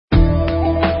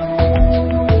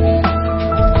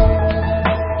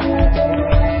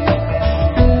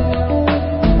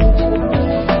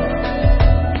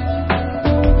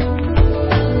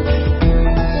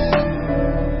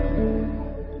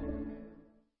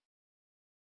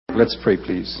Let's pray,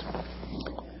 please.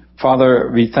 Father,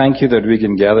 we thank you that we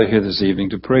can gather here this evening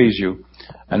to praise you,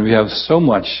 and we have so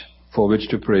much for which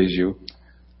to praise you.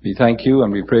 We thank you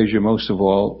and we praise you most of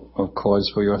all, of course,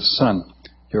 for your Son,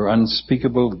 your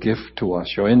unspeakable gift to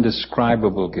us, your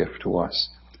indescribable gift to us.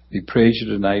 We praise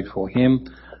you tonight for him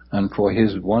and for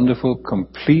his wonderful,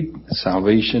 complete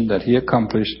salvation that he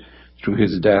accomplished through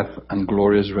his death and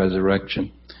glorious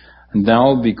resurrection. And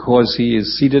now, because he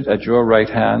is seated at your right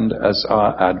hand as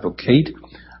our advocate,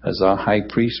 as our high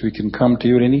priest, we can come to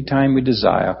you at any time we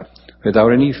desire, without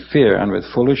any fear and with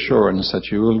full assurance that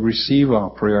you will receive our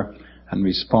prayer and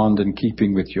respond in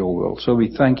keeping with your will. So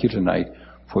we thank you tonight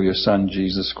for your Son,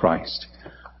 Jesus Christ.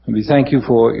 And we thank you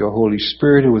for your Holy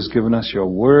Spirit who has given us your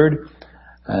word,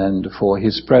 and for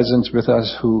his presence with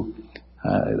us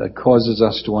that causes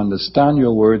us to understand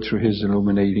your word through his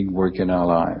illuminating work in our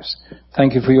lives.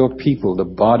 Thank you for your people, the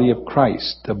body of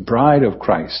Christ, the bride of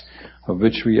Christ, of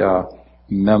which we are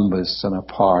members and a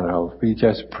part of. We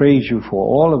just praise you for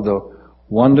all of the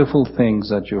wonderful things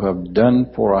that you have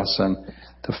done for us, and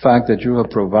the fact that you have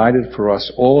provided for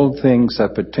us all things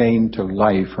that pertain to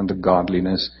life and to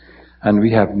godliness, and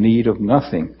we have need of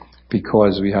nothing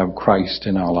because we have Christ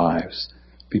in our lives.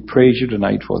 We praise you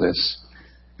tonight for this.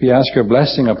 We ask your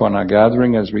blessing upon our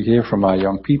gathering as we hear from our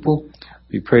young people.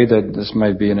 We pray that this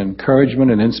might be an encouragement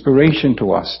and inspiration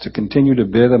to us to continue to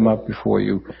bear them up before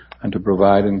you and to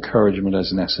provide encouragement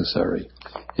as necessary.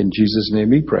 In Jesus'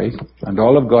 name we pray. And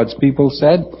all of God's people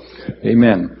said,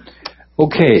 Amen.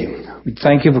 Okay. We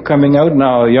thank you for coming out.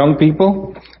 Now, young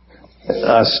people,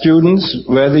 students,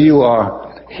 whether you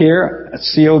are here at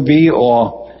COB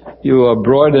or you are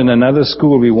abroad in another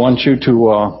school, we want you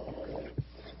to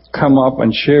come up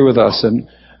and share with us. And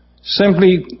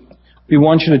simply, we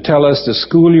want you to tell us the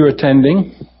school you're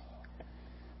attending,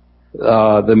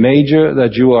 the major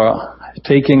that you are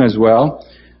taking as well,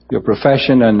 your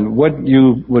profession, and what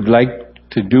you would like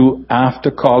to do after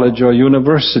college or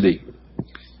university.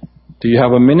 Do you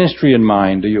have a ministry in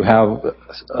mind? Do you have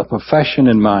a profession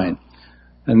in mind?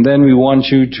 And then we want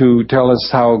you to tell us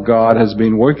how God has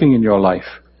been working in your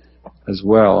life as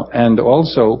well. And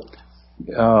also,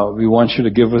 we want you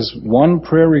to give us one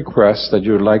prayer request that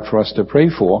you would like for us to pray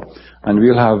for, and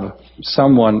we'll have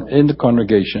someone in the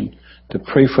congregation to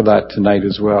pray for that tonight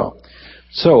as well.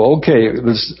 So, okay,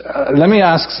 let me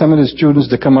ask some of the students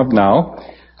to come up now.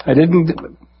 I didn't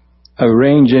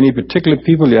arrange any particular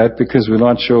people yet because we're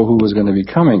not sure who was going to be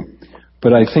coming.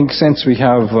 But I think since we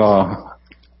have a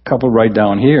couple right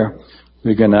down here,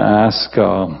 we're going to ask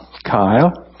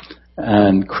Kyle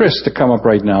and Chris to come up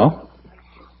right now.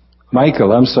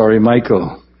 Michael. I'm sure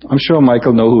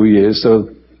Michael know who he is, so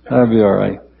that'll be all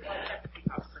right.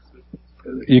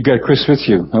 You got Chris with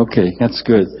you? Okay, that's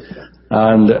good.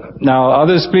 And now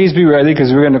others, please be ready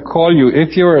because we're going to call you.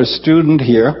 If you're a student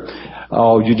here,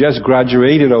 or you just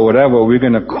graduated or whatever, we're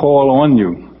going to call on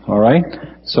you. All right?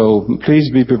 So please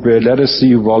be prepared. Let us see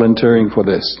you volunteering for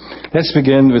this. Let's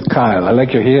begin with Kyle. I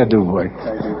like your hairdo, boy.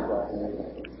 Thank you.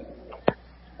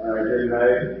 Good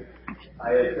night.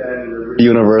 I attend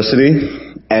University,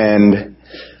 and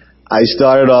I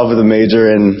started off with a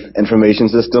major in information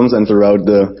systems, and throughout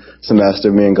the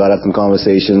semester, me and God had some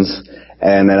conversations,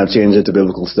 and then I've changed it to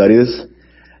biblical studies.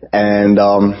 And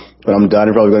when I'm done,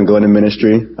 I'm probably going to go into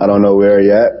ministry. I don't know where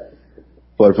yet,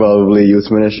 but probably youth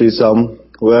ministry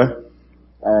somewhere.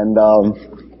 And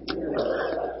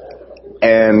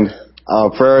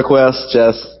prayer request,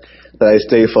 just that I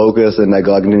stay focused and that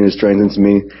God continues to strengthen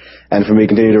me, and for me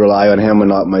continue to rely on Him and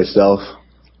not myself.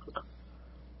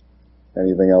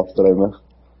 Anything else that I missed?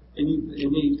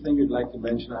 Anything you'd like to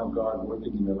mention how God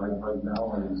working in your life right now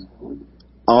or in school?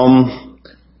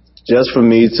 Just for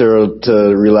me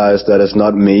to realize that it's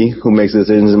not me who makes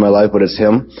decisions in my life, but it's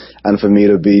Him, and for me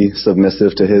to be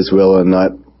submissive to His will and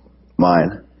not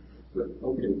mine. Good.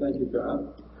 Okay, thank you,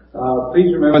 God.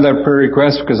 Please remember that prayer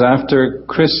request, because after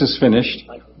Chris is finished,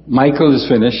 Michael is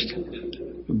finished,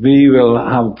 we will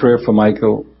have a prayer for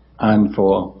Michael and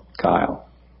for Kyle.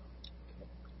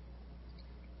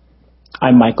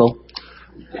 I'm Michael.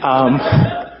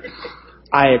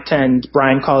 I attend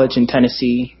Bryan College in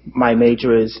Tennessee. My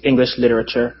major is English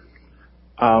literature.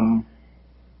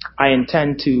 I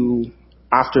intend to,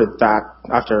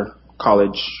 after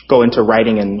college, go into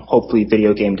writing and hopefully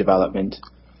video game development.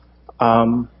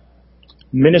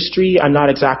 Ministry, I'm not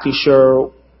exactly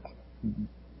sure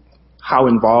how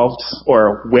involved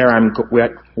or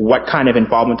what kind of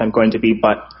involvement I'm going to be,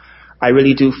 but I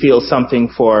really do feel something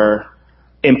for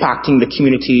impacting the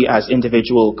community as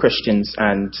individual Christians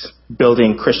and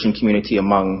building Christian community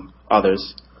among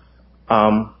others.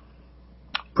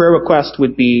 prayer request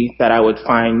would be that I would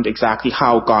find exactly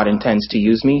how God intends to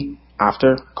use me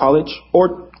after college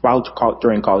or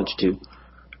during college too.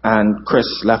 And Chris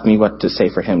left me what to say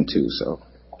for him too, so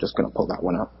just going to pull that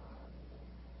one up.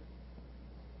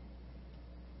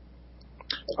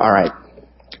 All right.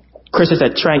 Chris is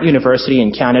at Trent University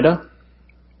in Canada.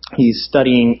 He's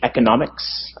studying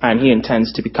economics, and he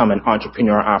intends to become an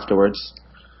entrepreneur afterwards.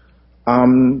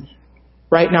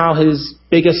 Right now, his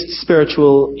biggest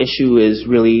spiritual issue is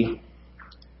really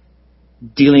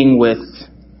dealing with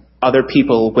other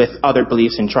people with other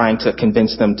beliefs and trying to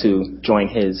convince them to join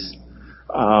his.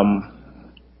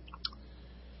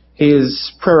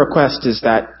 His prayer request is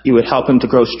that you would help him to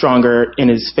grow stronger in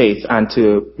his faith and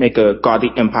to make a godly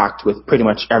impact with pretty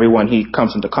much everyone he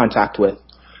comes into contact with.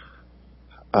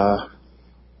 What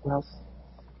else?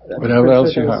 Whatever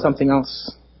else you have. Something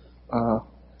else.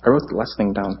 I wrote the last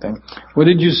thing down thing. What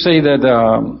did you say that,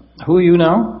 who are you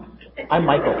now? I'm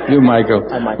Michael. You're Michael.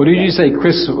 I'm Michael. What did you say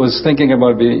Chris was thinking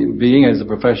about being as a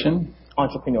profession?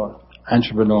 Entrepreneur.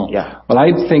 Yeah. Well, I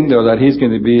think, though, that he's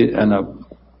going to be an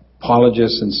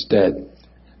apologist instead.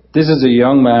 This is a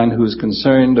young man who's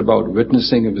concerned about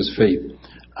witnessing of his faith.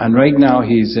 And right now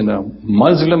he's in a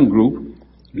Muslim group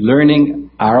learning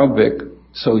Arabic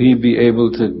so he'd be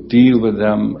able to deal with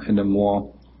them in a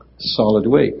more solid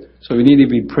way. So we need to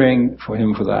be praying for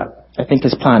him for that. I think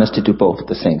his plan is to do both at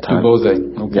the same time. Do both,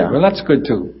 eh? Okay. Yeah. Well, that's good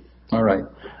too. All right.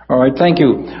 All right, thank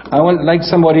you. I would like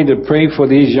somebody to pray for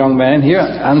these young men here.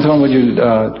 Anton, would you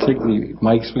take the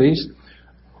mics, please?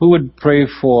 Who would pray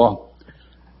for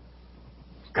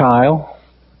Kyle?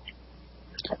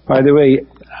 By the way,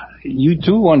 you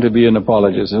too want to be an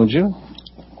apologist, don't you?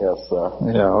 Yes, sir.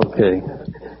 Yeah, okay.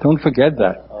 Don't forget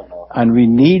that. And we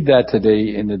need that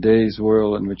today in today's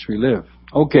world in which we live.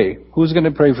 Okay, who's going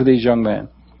to pray for these young men?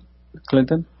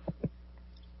 Clinton?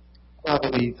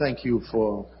 Father, we thank you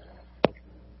for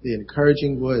the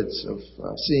encouraging words of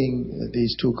seeing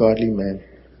these two godly men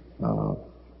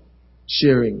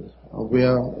sharing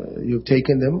where you've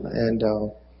taken them and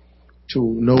to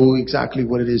know exactly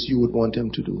what it is you would want them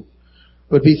to do.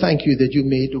 But we thank you that you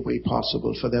made the way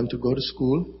possible for them to go to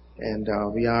school, and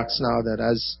we ask now that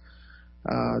as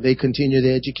they continue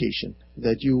their education,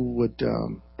 that you would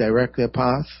direct their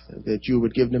path, that you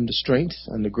would give them the strength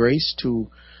and the grace to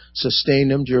sustain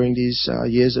them during these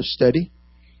years of study.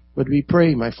 But we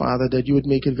pray, my Father, that you would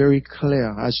make it very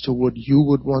clear as to what you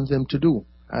would want them to do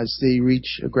as they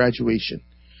reach a graduation.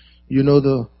 You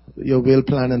know your will,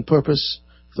 plan, and purpose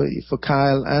for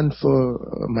Kyle and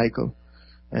for Michael.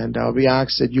 And we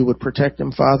ask that you would protect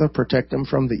them, Father, protect them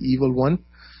from the evil one.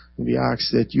 We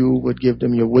ask that you would give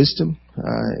them your wisdom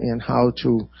in how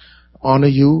to honor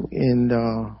you in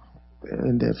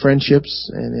their friendships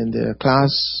and in their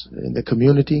class, in the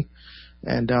community.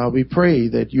 And we pray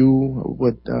that you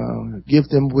would give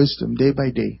them wisdom day by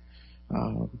day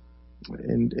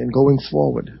in going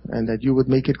forward, and that you would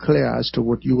make it clear as to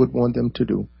what you would want them to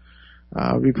do.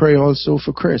 We pray also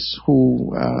for Chris,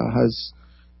 who has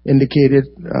indicated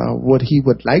what he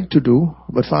would like to do,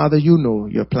 but Father, you know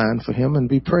your plan for him, and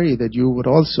we pray that you would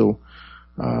also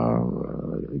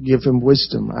give him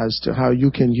wisdom as to how you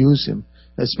can use him,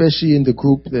 especially in the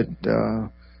group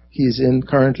that he is in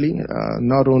currently,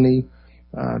 not only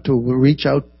to reach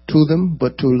out to them,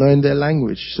 but to learn their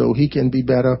language so he can be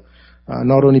better,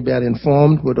 not only better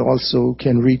informed, but also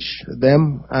can reach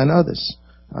them and others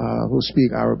who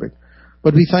speak Arabic.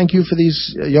 But we thank you for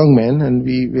these young men, and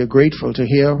we are grateful to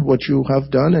hear what you have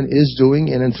done and is doing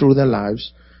in and through their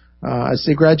lives. As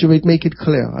they graduate, make it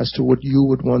clear as to what you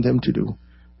would want them to do.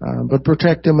 But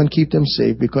protect them and keep them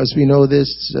safe, because we know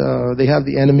this, they have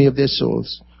the enemy of their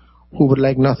souls who would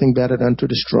like nothing better than to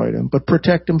destroy them. But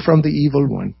protect them from the evil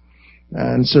one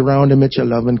and surround them with your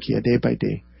love and care day by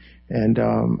day. And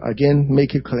again,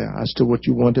 make it clear as to what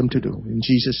you want them to do. In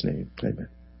Jesus' name, amen.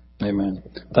 Amen.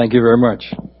 Thank you very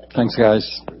much. Thanks,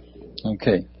 guys.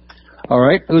 Okay. All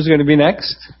right. Who's going to be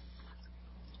next?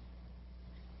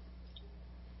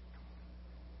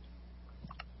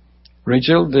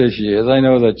 Rachel, there she is. I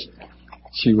know that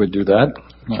she would do that.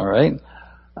 All right.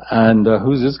 And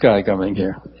who's this guy coming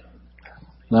here?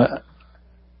 Now,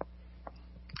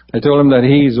 I told him that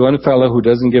he's one fellow who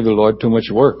doesn't give the Lord too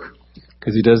much work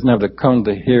because he doesn't have to count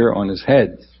the hair on his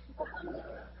head.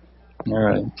 All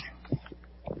right.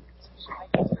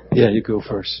 Yeah, you go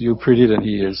first. You're prettier than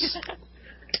he is.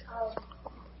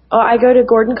 I go to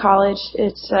Gordon College.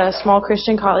 It's a small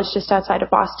Christian college just outside of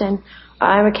Boston.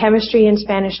 I'm a chemistry and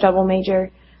Spanish double major.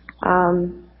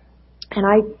 And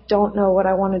I don't know what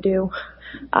I want to do.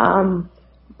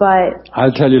 But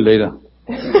I'll tell you later.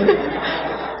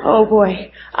 Oh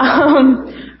boy.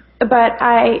 but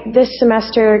this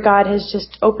semester, God has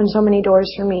just opened so many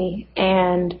doors for me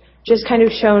and just kind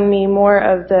of shown me more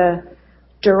of the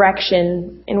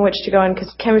direction in which to go in,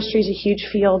 because chemistry is a huge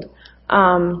field.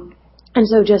 And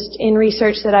so just in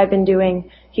research that I've been doing,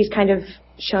 he's kind of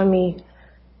shown me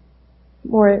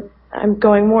more, I'm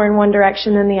going more in one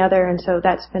direction than the other, and so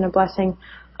that's been a blessing.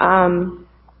 And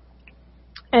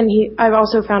I've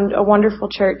also found a wonderful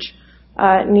church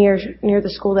near the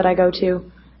school that I go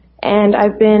to. And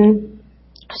I've been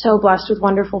so blessed with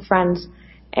wonderful friends.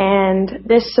 And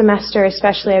this semester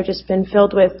especially, I've just been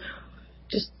filled with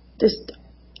just this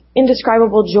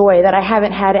indescribable joy that I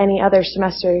haven't had any other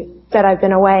semester that I've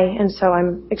been away. And so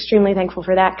I'm extremely thankful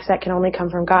for that, because that can only come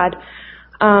from God.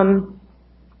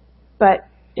 But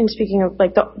in speaking of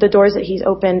like the doors that he's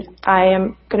opened, I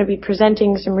am going to be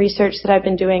presenting some research that I've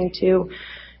been doing to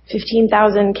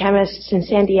 15,000 chemists in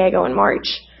San Diego in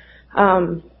March.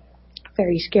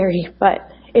 Very scary,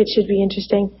 but it should be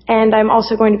interesting. And I'm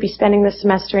also going to be spending the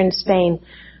semester in Spain.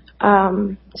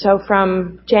 So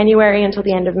from January until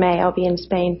the end of May, I'll be in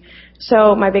Spain.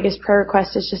 So my biggest prayer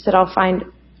request is just that I'll find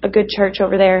a good church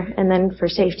over there, and then for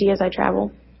safety as I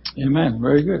travel. Amen.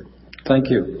 Very good. Thank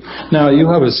you. Now, you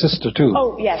have a sister, too.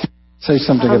 Oh, yes. Say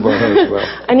something about her as well.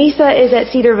 Anissa is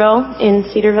at in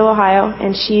Cedarville, Ohio,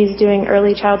 and she's doing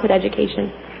early childhood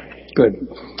education. Good.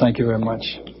 Thank you very much.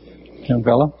 Young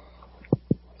Bella?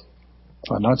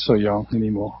 Oh, not so young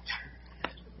anymore.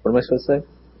 What am I supposed to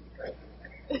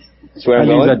say? That's where I'm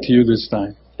I leave going? that to you this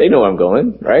time. They know where I'm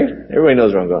going, right? Everybody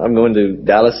knows where I'm going. I'm going to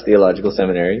Dallas Theological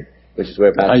Seminary, which is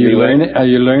where Pastor Lee went. Are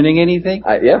you learning anything?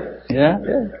 Yeah. Yeah?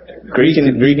 Greek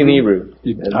and Hebrew.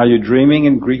 Are you dreaming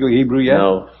in Greek or Hebrew yet?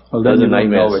 No. Well, then Those you are don't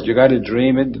know nightmares. it. You got to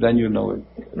dream it, then you know it.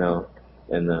 No.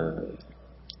 And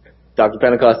Dr.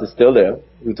 Pentecost is still there,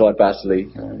 who taught Pastor Lee,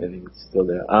 and he's still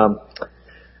there. I'm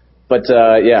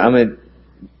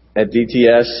at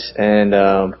DTS, and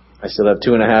I still have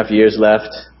 2.5 years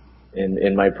left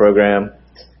in my program,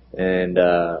 and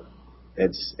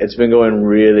it's been going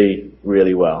really,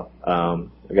 really well. I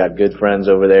got good friends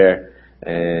over there,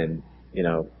 and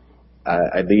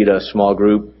I lead a small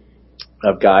group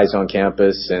of guys on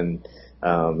campus, and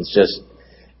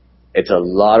it's a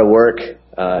lot of work.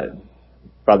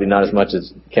 Probably not as much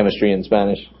as chemistry and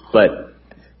Spanish, but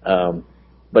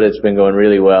it's been going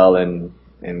really well, and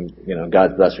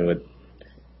God's blessed me with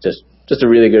just a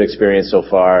really good experience so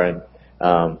far. And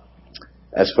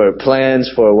as for plans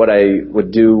for what I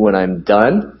would do when I'm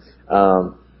done,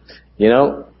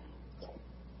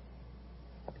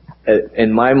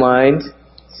 in my mind,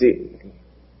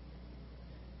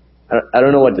 I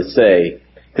don't know what to say,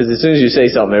 because as soon as you say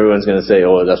something, everyone's going to say,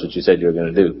 "Oh, that's what you said you were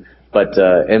going to do." But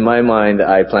in my mind,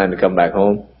 I plan to come back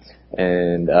home,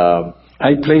 and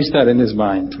I placed that in his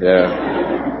mind.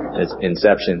 Yeah, it's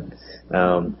inception.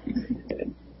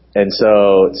 And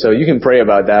so you can pray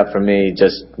about that for me,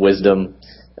 just wisdom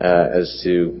as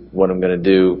to what I'm going to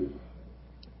do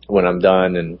when I'm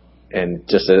done, and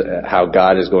just how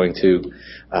God is going to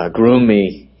groom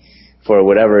me for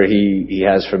whatever He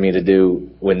has for me to do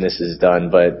when this is done.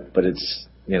 But it's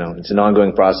it's an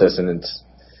ongoing process, and it's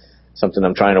something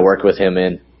I'm trying to work with Him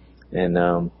in. And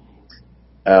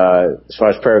as far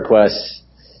as prayer requests,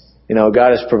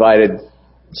 God has provided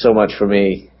so much for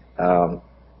me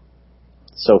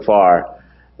so far,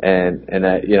 and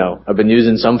I've been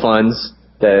using some funds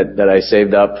that I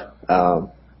saved up,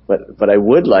 but I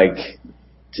would like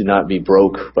to not be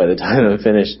broke by the time I'm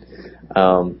finished.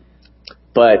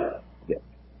 But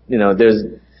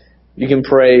you can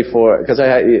pray for, because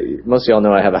most of y'all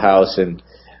know I have a house, and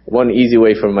one easy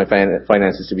way for my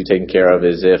finances to be taken care of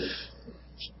is if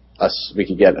we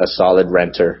could get a solid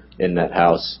renter in that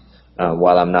house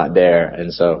while I'm not there.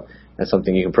 And so that's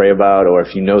something you can pray about. Or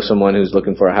if you know someone who's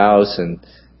looking for a house and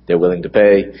they're willing to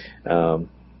pay,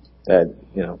 that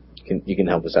you can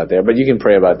help us out there. But you can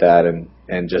pray about that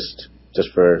and just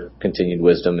for continued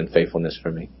wisdom and faithfulness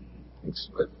for me. Thanks.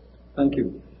 Thank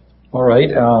you. All right.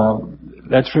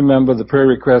 Let's remember the prayer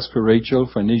request for Rachel,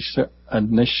 for Anissa,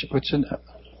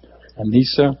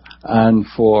 and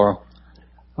for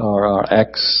our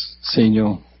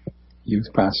ex-senior youth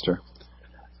pastor.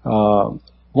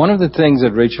 One of the things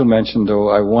that Rachel mentioned, though,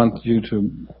 I want you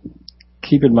to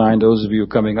keep in mind, those of you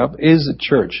coming up, is a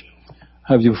church.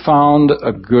 Have you found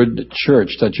a good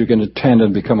church that you can attend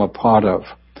and become a part of?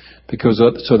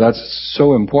 So that's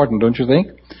so important, don't you think?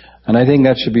 And I think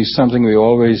that should be something we're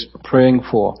always praying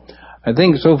for. I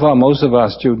think so far most of our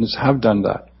students have done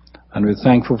that, and we're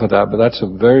thankful for that, but that's a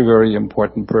very, very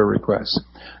important prayer request.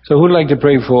 So who'd like to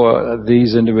pray for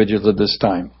these individuals at this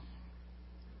time?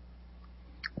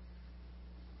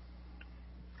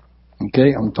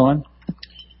 Okay, Anton?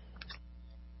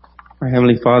 Our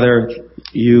Heavenly Father,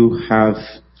 you have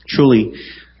truly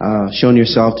shown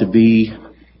yourself to be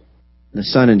the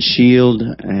sun and shield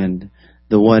and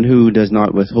the one who does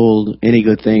not withhold any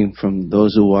good thing from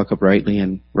those who walk uprightly.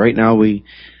 And right now we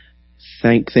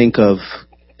think of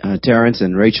Terrence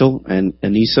and Rachel and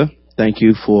Anissa. Thank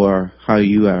you for how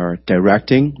you are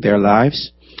directing their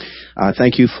lives.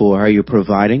 Thank you for how you're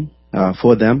providing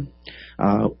for them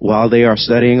while they are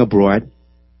studying abroad.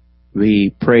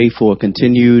 We pray for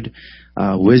continued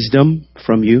wisdom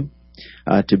from you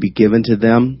to be given to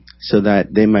them so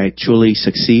that they might truly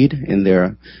succeed in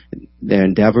their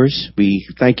endeavors. We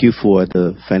thank you for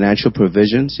the financial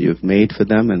provisions you've made for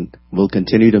them and will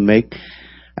continue to make.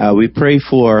 We pray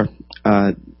for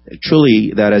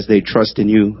truly that as they trust in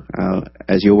you,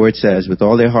 as your word says, with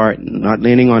all their heart, not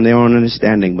leaning on their own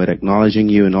understanding, but acknowledging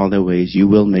you in all their ways, you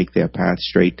will make their path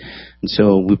straight. And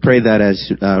so we pray that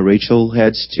as Rachel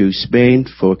heads to Spain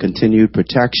for continued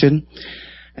protection,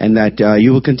 and that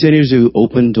you will continue to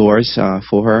open doors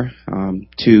for her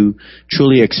to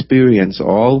truly experience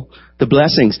all the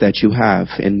blessings that you have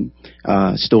in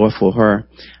store for her.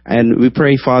 And we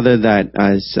pray, Father, that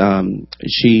as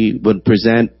she would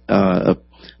present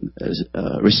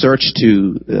research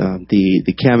to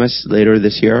the chemists later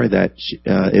this year, that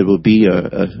it will be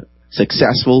a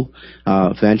successful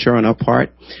venture on our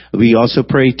part. We also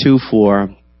pray too for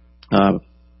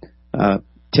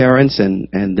Terrence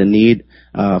and the need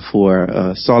for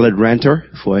a solid renter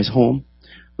for his home.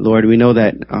 Lord, we know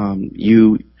that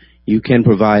you can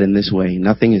provide in this way.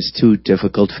 Nothing is too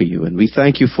difficult for you, and we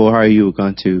thank you for how you are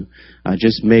going to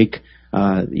just make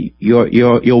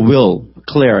your will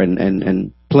clear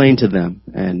and plain to them,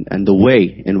 and the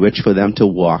way in which for them to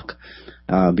walk,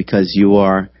 because you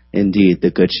are indeed the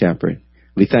good shepherd.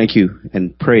 We thank you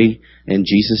and pray in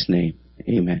Jesus' name.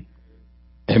 Amen.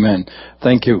 Amen.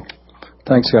 Thank you.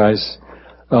 Thanks, guys.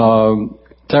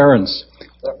 Terrence,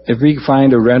 if we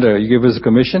find a renter, you give us a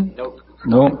commission?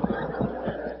 No?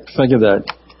 Figure that.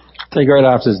 Take right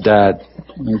after his dad.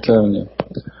 I'm telling you.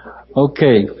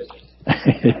 Okay.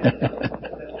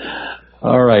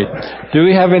 All right. Do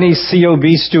we have any COB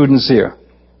students here?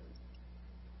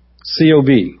 COB.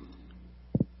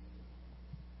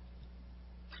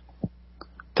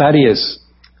 Thaddeus,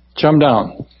 chum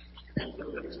down.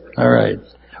 All right.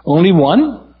 Only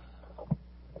one?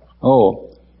 Oh,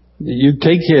 you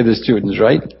take care of the students,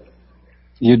 right?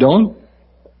 You don't?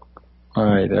 All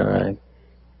right.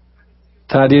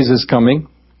 Thaddeus is coming.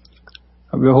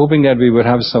 We're hoping that we would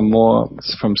have some more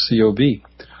from COB.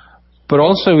 But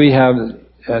also we have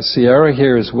Sierra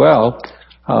here as well.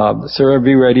 Sarah,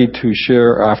 be ready to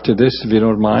share after this if you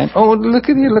don't mind. Oh, look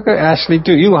at you. Look at Ashley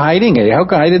too. You were hiding, eh? How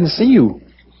come I didn't see you?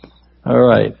 All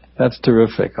right. That's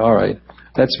terrific. All right.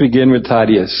 Let's begin with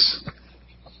Thaddeus.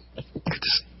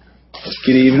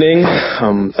 Good evening.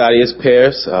 I'm Thaddeus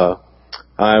Pierce.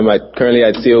 I'm currently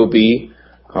at COB.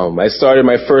 I started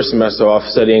my first semester off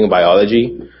studying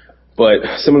biology, but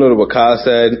similar to what Kyle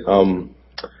said,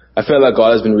 I feel like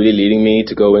God has been really leading me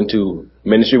to go into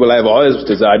ministry. Well, I've always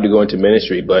desired to go into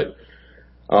ministry, but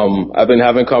I've been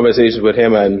having conversations with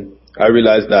him, and I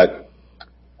realized that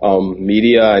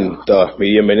media and the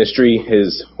media ministry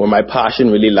is where my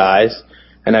passion really lies,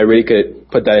 and I really could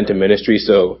put that into ministry.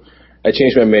 So I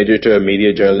changed my major to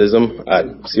media journalism at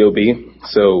COB.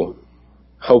 So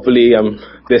hopefully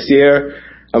this year,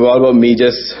 I'm all about me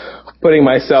just putting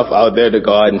myself out there to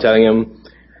God and telling him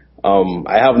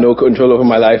I have no control over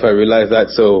my life. I realize that.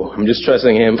 So I'm just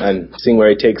trusting him and seeing where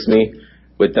he takes me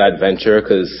with that venture,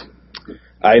 because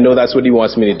I know that's what he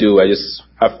wants me to do. I just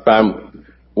have found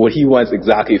what he wants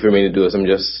exactly for me to do. So I'm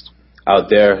just out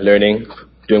there learning,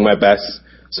 doing my best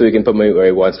so he can put me where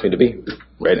he wants me to be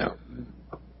right now.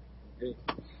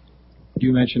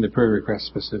 You mentioned a prayer request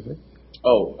specific.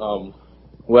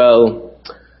 Well,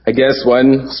 I guess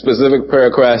one specific prayer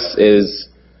request is,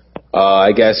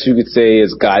 I guess you could say,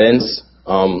 is guidance,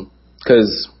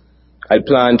 because I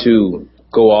plan to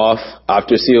go off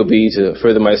after COB to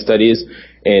further my studies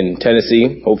in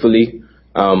Tennessee, hopefully,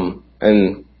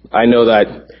 and I know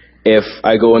that if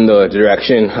I go in the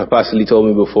direction, Pastor told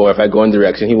me before, if I go in the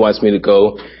direction he wants me to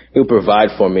go, he'll provide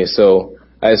for me. So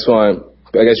I guess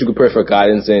you could pray for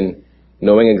guidance in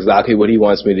knowing exactly what he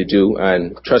wants me to do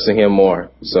and trusting him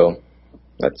more. So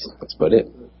that's about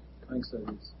it. Thanks,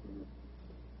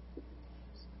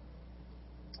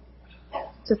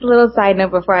 Just a little side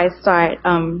note before I start.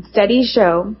 Studies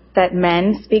show that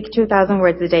men speak 2,000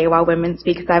 words a day while women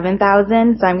speak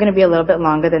 7,000. So I'm going to be a little bit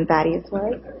longer than Thaddeus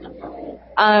was.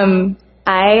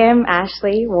 I am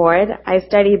Ashley Ward. I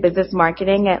study business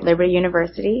marketing at Liberty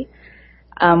University.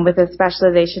 with a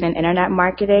specialization in internet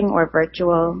marketing or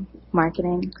virtual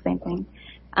marketing, same thing.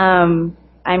 I'm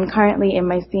currently in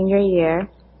my senior year,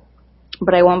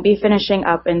 but I won't be finishing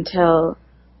up until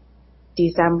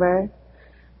December.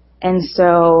 And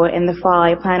so in the fall,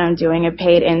 I plan on doing a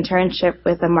paid internship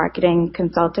with a marketing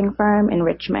consulting firm in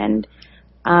Richmond.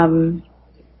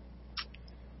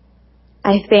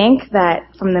 I think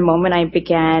that from the moment I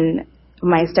began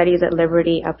my studies at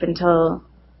Liberty up until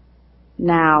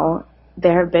now,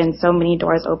 there have been so many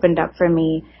doors opened up for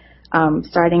me,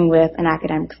 starting with an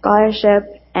academic scholarship,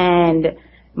 and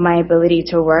my ability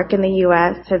to work in the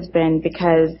U.S. has been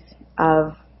because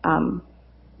of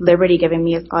Liberty giving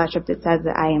me a scholarship that says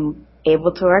that I am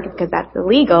able to work, because that's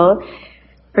illegal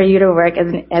for you to work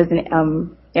as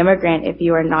an immigrant if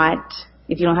you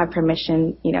don't have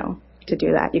permission, to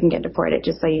do that. You can get deported,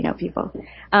 just so you know, people.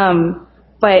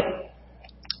 But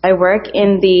I work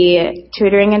in the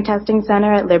tutoring and testing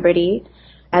center at Liberty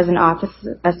as an office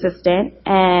assistant,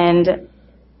 and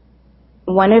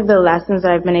one of the lessons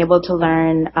that I've been able to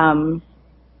learn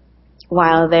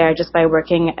while there, just by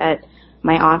working at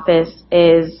my office,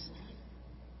 is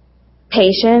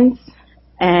patience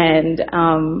and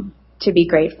to be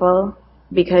grateful,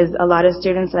 because a lot of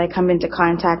students that I come into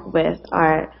contact with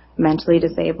are mentally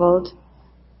disabled,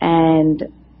 and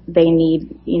they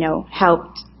need,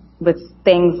 help with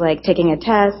things like taking a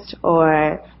test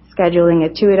or scheduling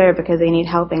a tutor because they need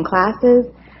help in classes.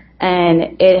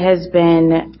 And it has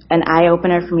been an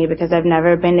eye-opener for me, because I've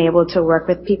never been able to work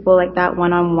with people like that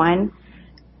one-on-one.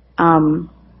 And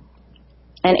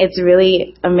it's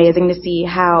really amazing to see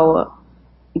how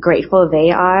grateful they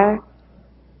are,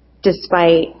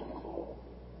 despite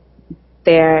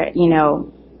their,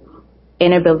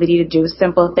 inability to do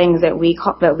simple things that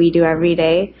we do every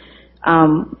day.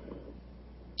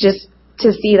 Just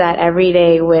to see that every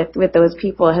day with those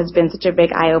people has been such a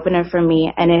big eye-opener for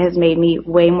me, and it has made me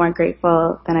way more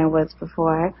grateful than I was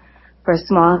before for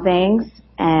small things,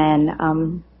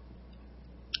 and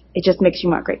it just makes you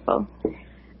more grateful.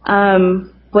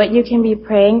 What you can be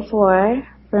praying for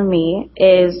me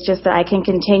is just that I can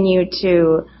continue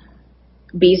to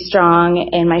be strong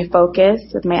in my focus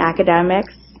with my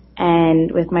academics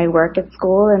and with my work at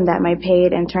school, and that my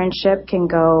paid internship can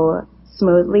go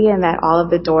smoothly, and that all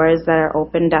of the doors that are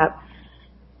opened up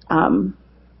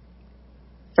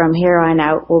from here on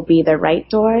out will be the right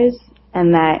doors,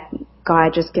 and that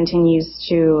God just continues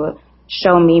to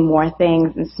show me more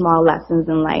things and small lessons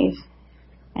in life.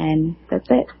 And that's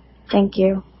it. Thank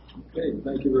you. Okay,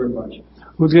 thank you very much.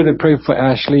 Who's going to pray for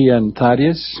Ashley and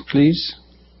Thaddeus, please?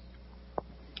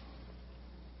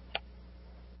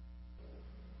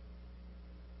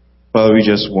 Father, we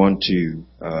just want to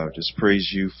just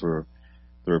praise you for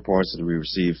the reports that we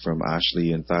received from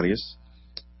Ashley and Thaddeus.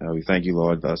 We thank you,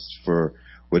 Lord, for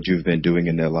what you've been doing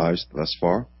in their lives thus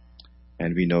far.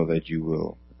 And we know that you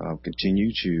will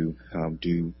continue to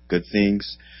do good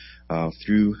things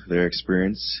through their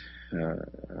experience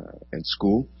in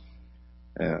school.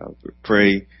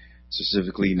 Pray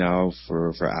specifically now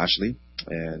for Ashley,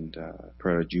 and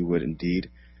pray that you would indeed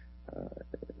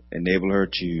enable her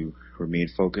to remain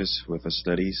focused with her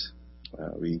studies.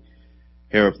 We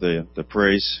hear of the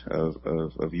praise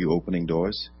of you opening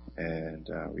doors, and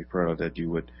we pray that you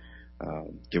would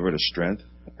give her the strength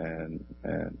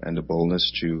and the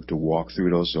boldness to walk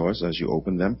through those doors as you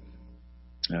open them.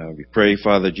 We pray,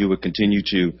 Father, that you would continue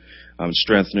to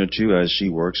strengthen her too as she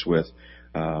works with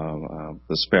the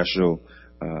special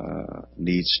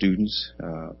needs students.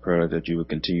 Pray that you would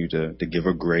continue to give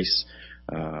her grace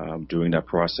during that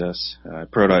process. I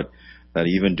pray that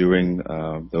even during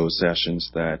those sessions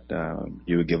that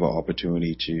you would give her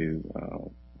opportunity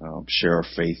to share her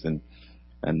faith,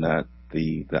 and that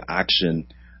the action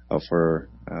of her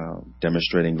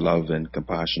demonstrating love and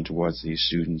compassion towards these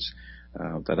students,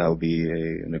 that'll be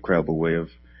an incredible way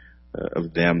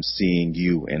of them seeing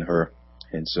you in her.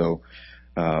 And so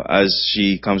as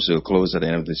she comes to a close at the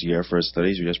end of this year for her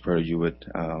studies, we just pray that you would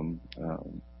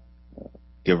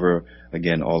give her,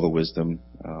 again, all the wisdom,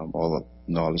 all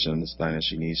the knowledge and understanding that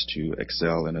she needs to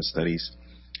excel in her studies,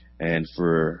 and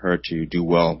for her to do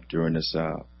well during this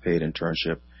paid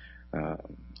internship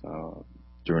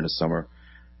during the summer.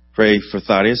 Pray for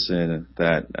Thaddeus, and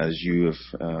that as you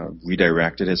have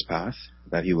redirected his path,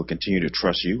 that he will continue to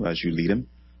trust you as you lead him.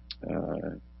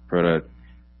 Pray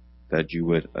that you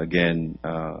would, again,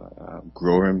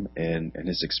 grow him in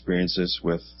his experiences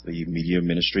with the media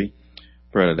ministry.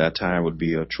 Pray that time would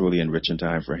be a truly enriching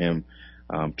time for him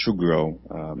to grow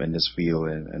in this field,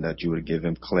 and that you would give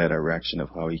him clear direction of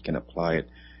how he can apply it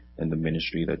in the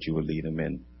ministry that you would lead him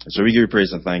in. So we give you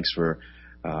praise and thanks for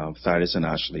Thaddeus and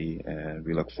Ashley, and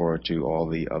we look forward to all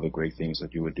the other great things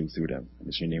that you would do through them.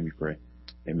 In your name we pray.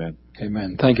 Amen.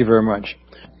 Amen. Thank you very much.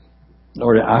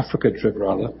 Or the Africa trip,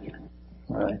 rather.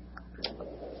 All right.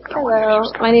 Hello,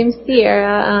 my name's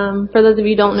Sierra. For those of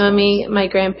you who don't know me, my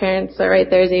grandparents are right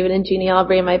there, David and Jeannie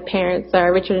Aubrey, and my parents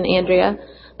are Richard and Andrea.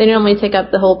 They normally take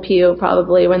up the whole pew,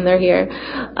 probably, when they're here.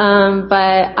 But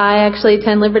I actually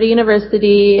attend Liberty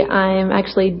University. I'm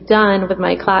actually done with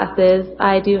my classes.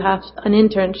 I do have an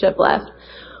internship left,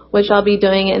 which I'll be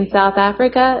doing in South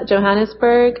Africa,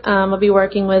 Johannesburg. I'll be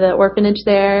working with an orphanage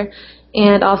there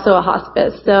and also a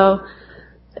hospice. So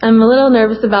I'm a little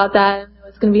nervous about that.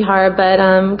 It's going to be hard, but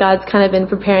God's kind of been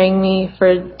preparing me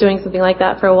for doing something like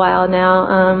that for a while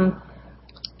now.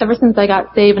 Ever since I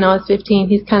got saved when I was 15,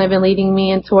 He's kind of been leading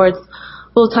me in towards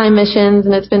full-time missions,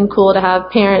 and it's been cool to have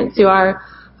parents who are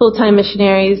full-time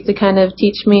missionaries to kind of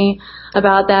teach me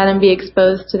about that and be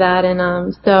exposed to that.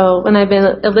 And so when I've been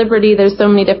at Liberty, there's so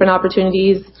many different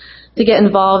opportunities to get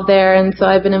involved there, and so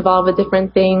I've been involved with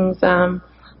different things. The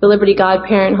Liberty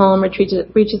Godparent Home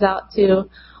reaches out to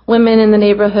women in the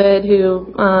neighborhood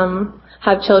who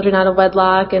have children out of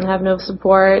wedlock and have no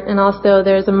support. And also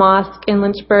there's a mosque in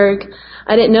Lynchburg.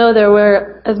 I didn't know there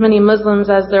were as many Muslims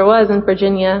as there was in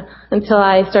Virginia until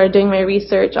I started doing my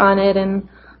research on it. And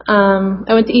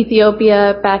I went to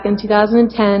Ethiopia back in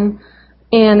 2010,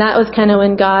 and that was kind of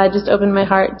when God just opened my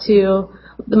heart to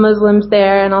the Muslims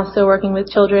there and also working with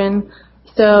children.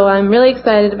 So I'm really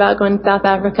excited about going to South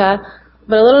Africa,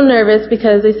 but a little nervous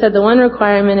because they said the one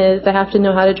requirement is I have to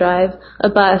know how to drive a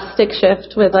bus stick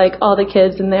shift with like all the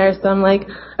kids in there. So I'm like,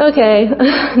 okay,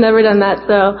 never done that.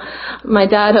 So my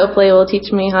dad hopefully will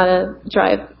teach me how to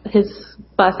drive his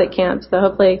bus at camp. So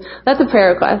hopefully that's a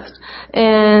prayer request.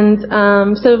 And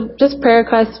so just prayer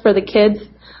requests for the kids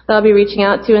that I'll be reaching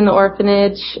out to in the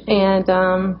orphanage, and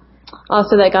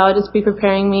also that God would just be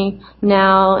preparing me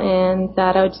now, and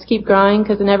that I would just keep growing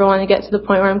because I never want to get to the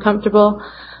point where I'm comfortable.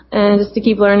 And just to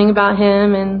keep learning about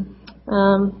Him, and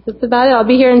that's about it. I'll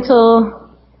be here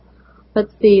until,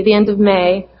 the end of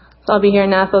May. So I'll be here in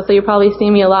Nashville, so you'll probably see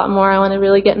me a lot more. I want to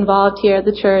really get involved here at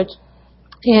the church.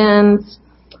 And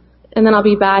then I'll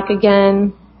be back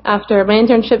again after my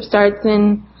internship starts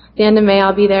in the end of May.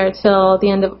 I'll be there till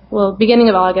beginning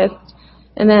of August.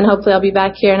 And then hopefully I'll be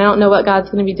back here. And I don't know what God's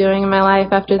going to be doing in my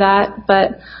life after that,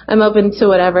 but I'm open to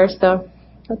whatever. So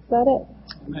that's about it.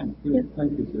 Amen. Yeah.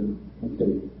 Thank you, Sue.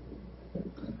 Okay.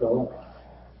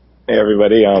 Hey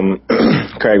everybody,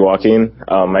 Craig Joaquin.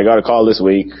 I got a call this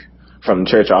week from the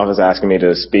church office asking me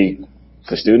to speak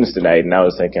for students tonight, and I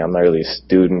was thinking I'm not really a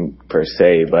student per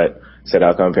se, but said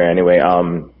I'll come up here anyway.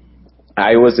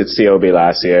 I was at COB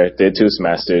last year, did 2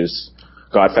 semesters,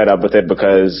 got fed up with it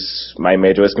because my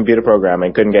major was computer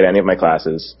programming, couldn't get any of my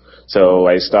classes, so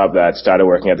I stopped that, started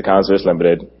working at the Counselors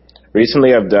Limited.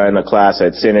 Recently I've done a class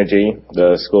at Synergy,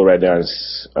 the school right there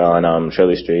on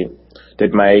Shirley Street.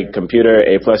 Did my computer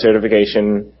A+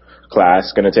 certification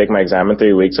class, going to take my exam in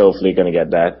 3 weeks, hopefully going to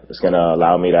get that. It's going to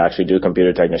allow me to actually do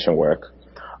computer technician work.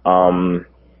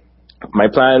 My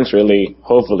plans really,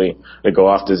 hopefully, to go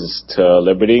off to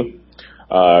Liberty.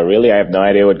 Really, I have no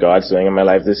idea what God's doing in my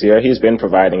life this year. He's been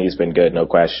providing, He's been good, no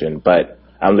question. But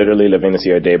I'm literally living this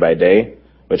year day by day,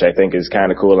 which I think is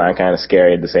kind of cool and kind of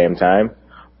scary at the same time.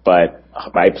 But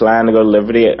I plan to go to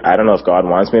Liberty. I don't know if God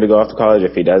wants me to go off to college.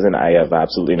 If He doesn't, I have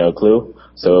absolutely no clue.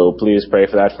 So please pray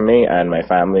for that for me and my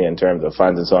family in terms of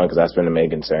funds and so on, because that's been a main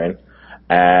concern.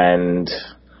 And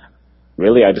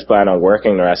really, I just plan on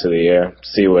working the rest of the year,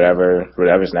 see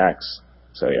whatever's next.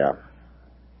 So yeah.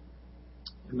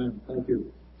 Amen. Thank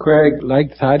you. Craig,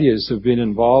 like Thaddeus, have been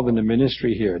involved in the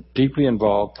ministry here, deeply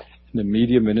involved in the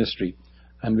media ministry.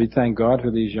 And we thank God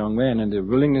for these young men and their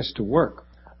willingness to work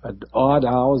at odd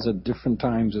hours at different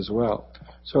times as well.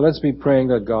 So let's be praying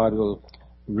that God will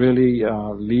really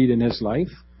lead in his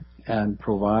life and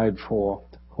provide for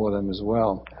them as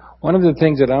well. One of the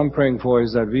things that I'm praying for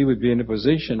is that we would be in a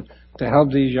position to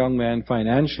help these young men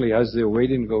financially as they're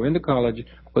waiting to go into college,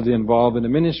 but they're involved in the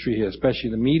ministry here,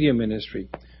 especially the media ministry.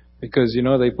 Because,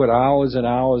 they put hours and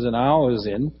hours and hours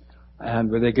in, and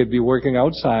where they could be working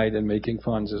outside and making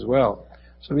funds as well.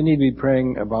 So we need to be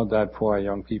praying about that for our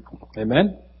young people.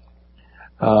 Amen?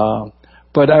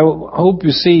 But I hope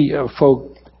you see,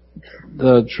 folk,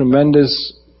 the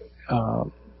tremendous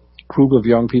group of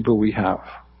young people we have.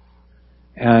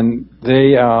 And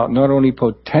they are not only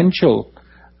potential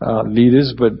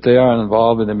leaders, but they are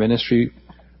involved in the ministry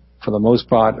for the most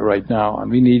part right now.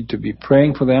 And we need to be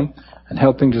praying for them and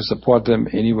helping to support them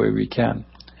any way we can.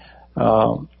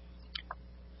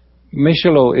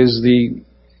 Mishalo, is the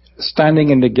Standing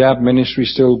in the Gap ministry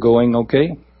still going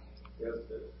okay?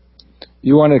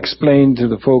 You want to explain to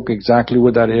the folk exactly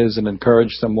what that is and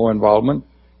encourage some more involvement?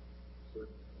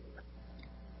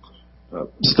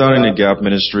 Starting the Gap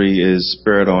Ministry is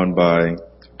spurred on by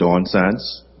Dawn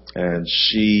Sands, and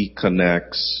she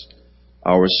connects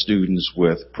our students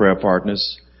with prayer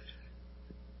partners.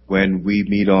 When we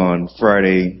meet on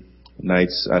Friday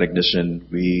nights at Ignition,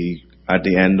 we, at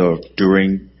the end or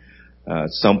during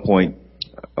some point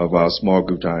of our small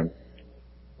group time,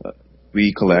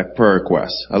 we collect prayer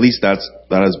requests. At least that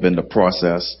has been the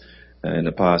process in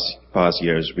the past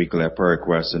years. We collect prayer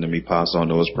requests, and then we pass on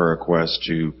those prayer requests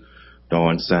to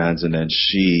Dawn Sands, and then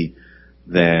she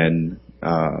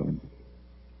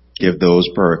give those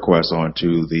prayer requests on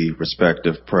to the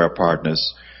respective prayer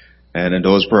partners. And in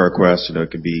those prayer requests,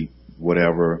 it can be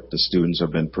whatever the students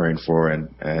have been praying for,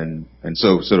 and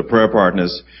so the prayer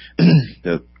partners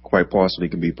that quite possibly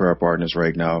can be prayer partners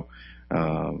right now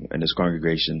in this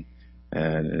congregation.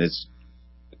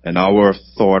 And our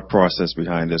thought process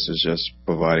behind this is just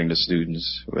providing the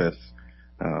students with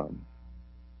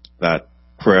that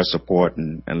prayer support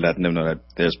and letting them know that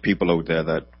there's people out there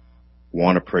that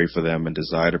want to pray for them and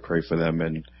desire to pray for them,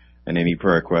 and any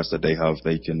prayer requests that they have,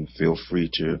 they can feel free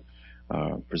to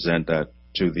present that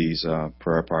to these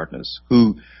prayer partners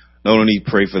who not only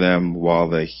pray for them while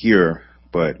they're here,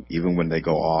 but even when they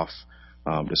go off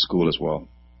to school as well.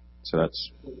 So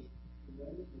that's.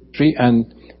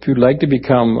 And if you'd like to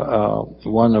become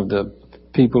one of the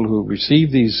people who receive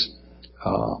these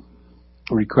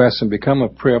requests and become a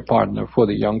prayer partner for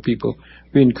the young people,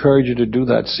 we encourage you to do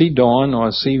that. See Dawn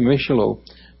or see Michelo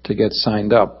to get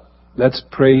signed up. Let's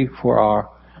pray for our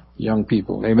young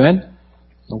people. Amen?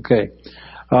 Okay.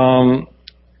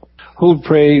 Who'll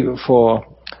pray for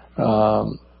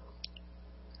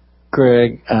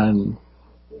Greg and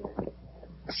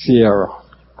Sierra?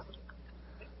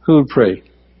 Who'll pray?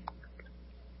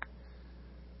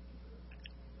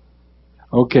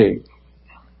 Okay.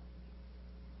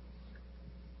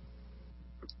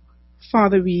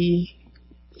 Father, we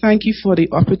thank you for the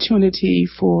opportunity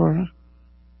for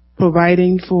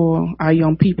providing for our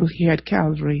young people here at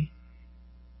Calvary.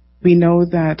 We know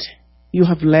that you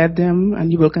have led them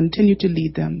and you will continue to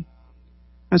lead them.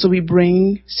 And so we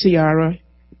bring Sierra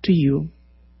to you.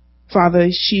 Father,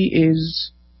 she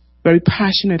is very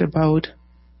passionate about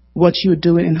what you're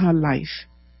doing in her life.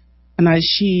 And as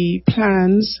she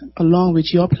plans, along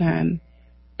with your plan,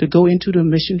 to go into the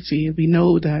mission field, we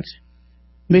know that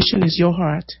mission is your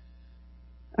heart.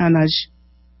 And as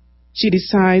she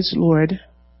decides, Lord,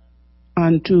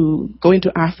 and to go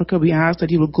into Africa, we ask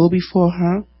that you will go before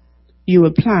her. You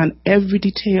will plan every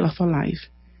detail of her life.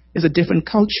 It's a different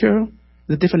culture,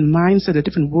 a different mindset, a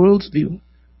different worldview.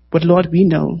 But Lord, we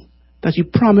know that you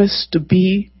promise to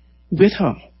be with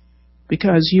her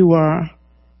because you are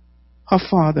her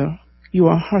Father. You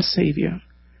are her Savior.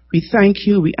 We thank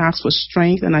you. We ask for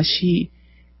strength. And as she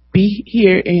be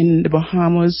here in the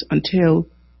Bahamas until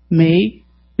May,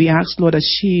 we ask, Lord,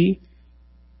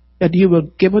 that you will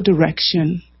give her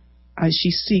direction as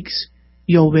she seeks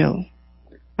your will.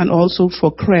 And also for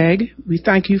Craig, we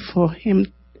thank you for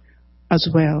him as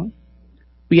well.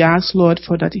 We ask, Lord,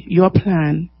 for that your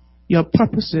plan, your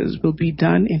purposes will be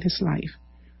done in his life.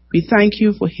 We thank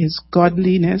you for his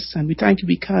godliness, and we thank you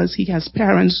because he has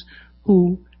parents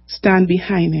who stand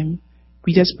behind him.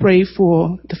 We just pray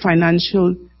for the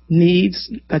financial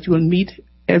needs, that you will meet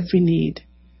every need,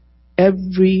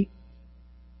 every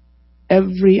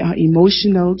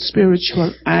emotional,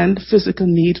 spiritual, and physical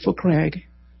need for Craig.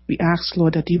 We ask,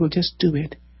 Lord, that you will just do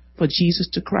it. For Jesus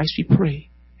to Christ we pray.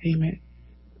 Amen.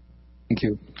 Thank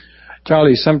you.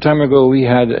 Charlie, some time ago we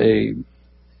had a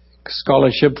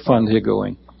scholarship fund here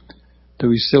going. Do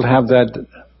we still have that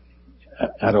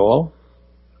at all?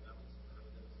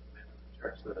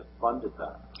 Church that had funded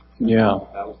that. Yeah.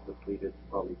 That was completed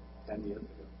probably 10 years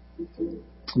ago.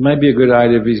 It might be a good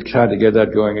idea if we try to get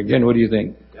that going again. What do you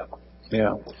think? Yep.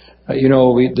 Yeah.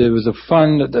 There was a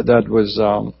fund that was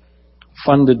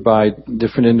funded by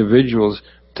different individuals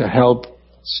to help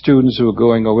students who are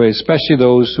going away, especially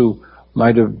those who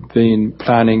might have been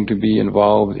planning to be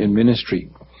involved in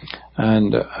ministry.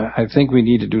 And I think we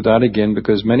need to do that again,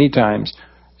 because many times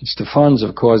it's the funds,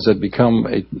 of course, that become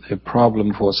a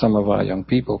problem for some of our young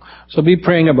people. So be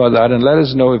praying about that and let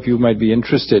us know if you might be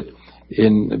interested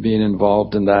in being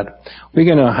involved in that. We're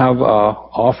going to have our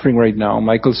offering right now.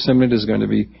 Michael Simnett is going to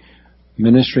be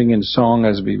ministering in song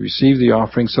as we receive the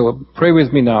offering. So pray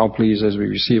with me now, please, as we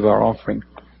receive our offering.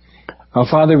 Our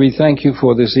Father, we thank you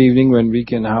for this evening when we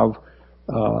can have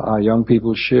our young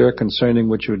people share concerning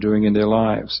what you're doing in their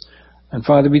lives. And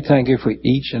Father, we thank you for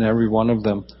each and every one of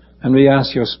them. And we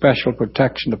ask your special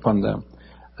protection upon them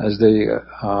as they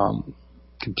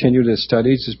continue their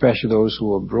studies, especially those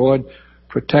who are abroad.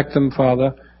 Protect them,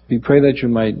 Father. We pray that you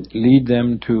might lead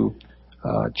them to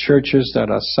churches that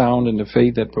are sound in the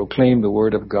faith, that proclaim the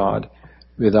word of God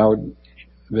without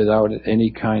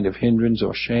any kind of hindrance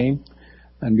or shame.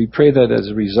 And we pray that as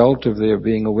a result of their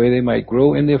being away, they might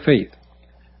grow in their faith.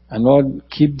 And Lord,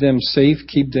 keep them safe,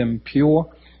 keep them pure,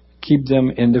 keep them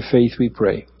in the faith, we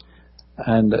pray.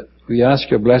 And we ask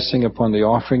your blessing upon the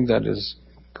offering that is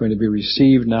going to be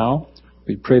received now.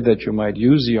 We pray that you might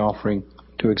use the offering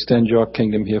to extend your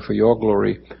kingdom here for your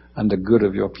glory and the good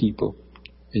of your people.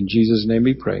 In Jesus' name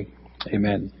we pray.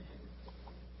 Amen.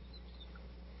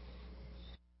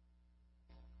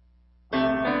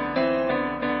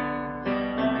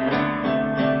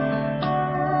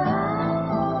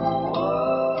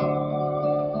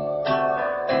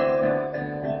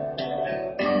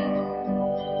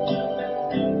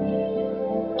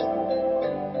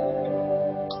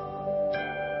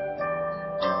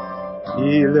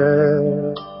 He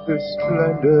left the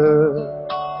splendor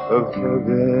of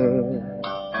heaven,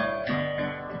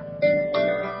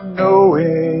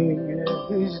 knowing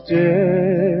his destiny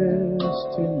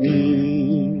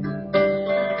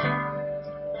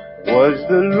was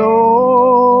the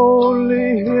lonely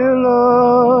hill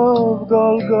of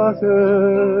Golgotha,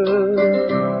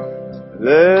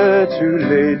 there to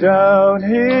lay down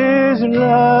his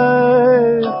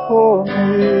life for me.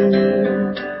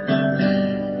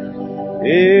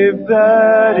 If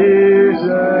that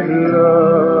isn't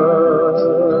love,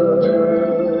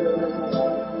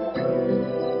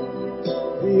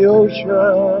 the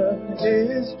ocean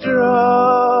is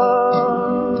dry.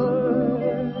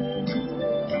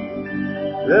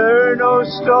 There are no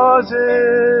stars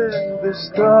in the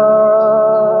sky,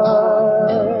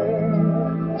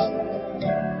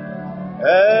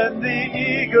 and the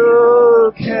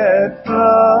eagle can't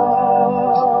fly.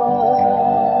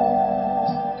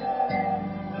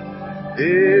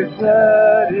 If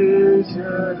that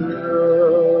isn't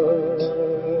love,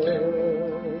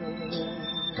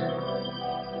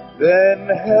 then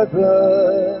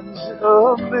heaven's a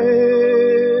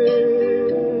myth.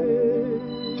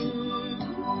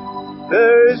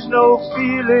 There's no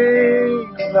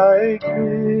feeling like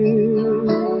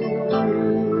this.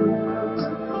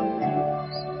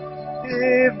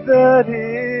 If that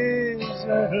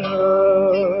isn't love,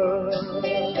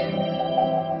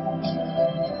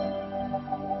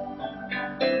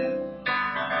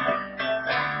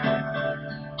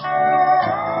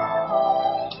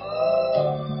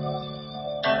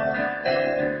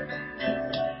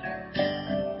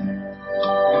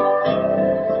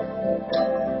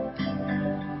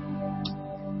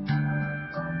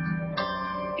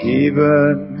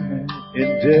 even in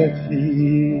death he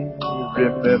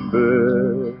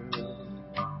remembered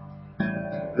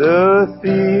the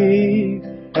thief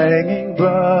hanging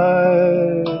by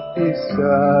his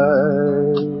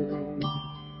side.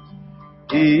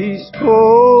 He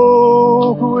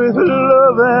spoke with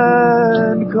love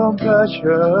and compassion.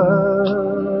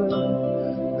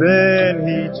 Then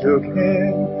he took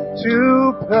him to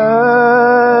paradise.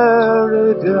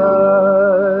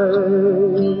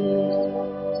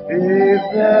 If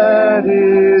that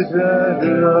isn't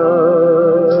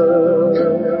love,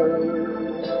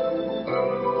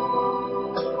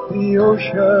 the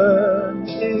ocean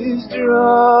is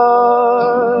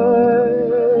dry.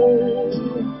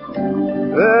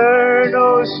 There are no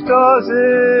stars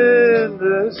in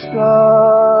the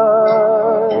sky,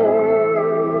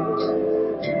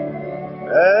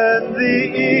 and the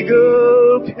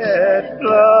eagle can't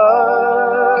fly.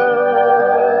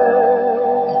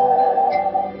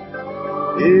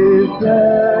 If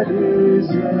that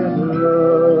isn't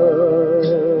love,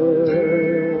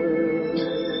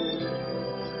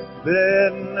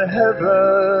 then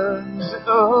heaven's a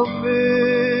myth.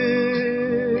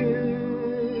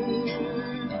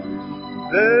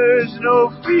 There's no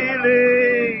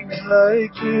feeling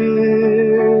like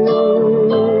this.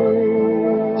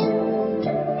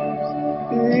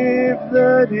 If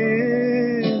that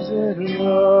isn't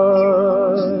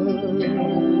love,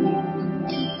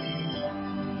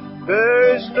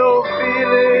 there's no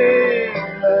feeling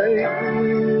like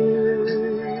this.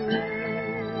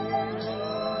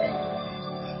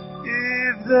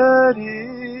 If that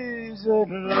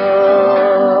isn't love.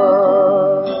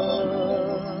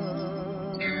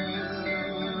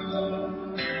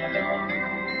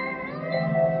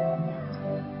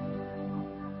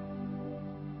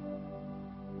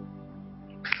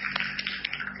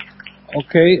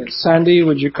 Okay, Sandy,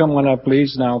 would you come on up,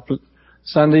 please? Now,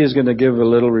 Sandy is going to give a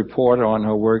little report on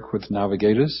her work with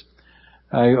Navigators.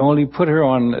 I only put her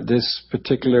on this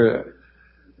particular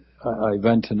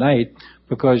event tonight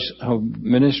because her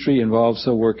ministry involves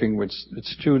her working with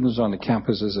students on the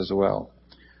campuses as well.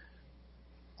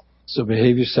 So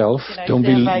behave yourself. Don't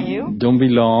be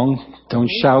long. Don't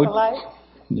shout.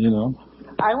 You know.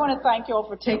 I want to thank you all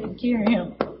for taking care of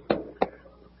him.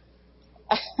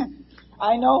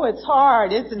 I know it's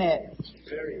hard, isn't it?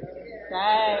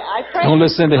 I pray. Don't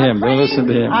listen to him. Don't listen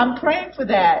to him. I'm praying for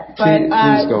that. But,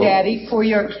 please go. Daddy, for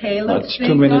your Caleb That's thing.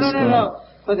 2 minutes. No.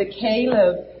 For the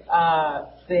Caleb,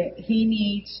 he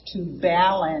needs to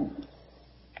balance,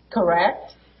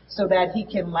 correct? So that he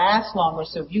can last longer.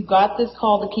 So if you got this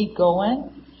call to keep going,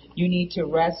 you need to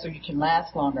rest so you can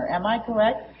last longer. Am I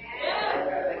correct?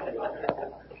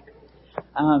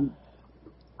 And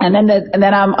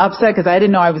then I'm upset because I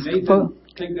didn't know I was. Nathan,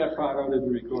 take that part out of the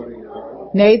recording.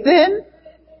 Nathan?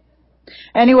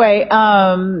 Anyway,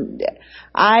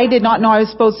 I did not know I was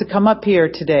supposed to come up here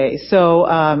today. So,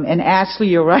 and Ashley,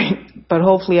 you're right, but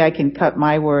hopefully I can cut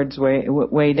my words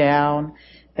way down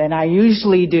than I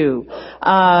usually do.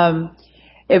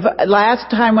 If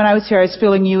last time when I was here, I was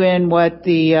filling you in what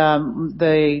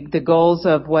the goals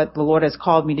of what the Lord has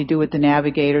called me to do with the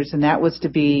Navigators, and that was to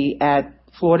be at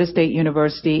Florida State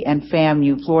University and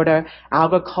FAMU, Florida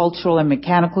Agricultural and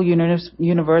Mechanical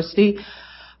University,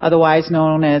 otherwise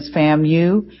known as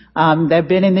FAMU. They've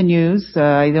been in the news.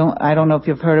 I don't know if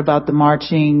you've heard about the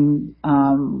marching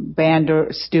band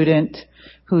student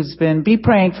who's be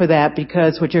praying for that,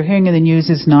 because what you're hearing in the news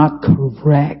is not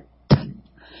correct.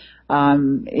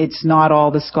 It's not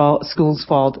all the school's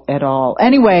fault at all.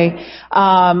 Anyway,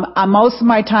 most of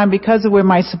my time, because of where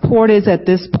my support is at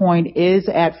this point, is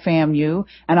at FAMU,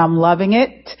 and I'm loving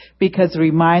it because it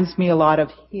reminds me a lot of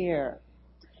here.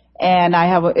 And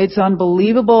it's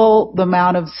unbelievable the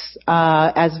amount of,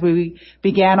 as we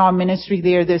began our ministry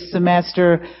there this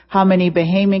semester, how many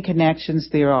Bahamian connections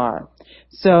there are.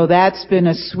 So that's been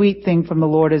a sweet thing from the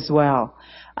Lord as well.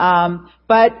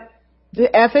 But the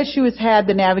FSU has had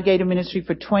the Navigator ministry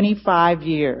for 25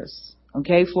 years.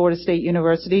 Okay, Florida State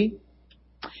University.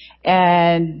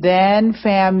 And then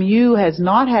FAMU has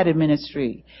not had a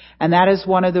ministry. And that is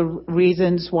one of the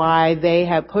reasons why they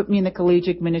have put me in the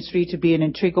collegiate ministry, to be an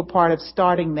integral part of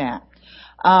starting that.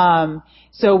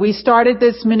 So we started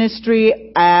this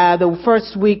ministry the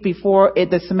first week before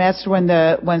the semester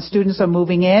when students are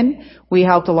moving in. We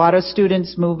helped a lot of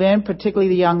students move in, particularly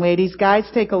the young ladies. Guys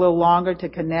take a little longer to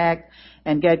connect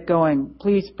and get going.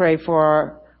 Please pray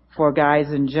for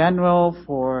guys in general,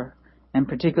 and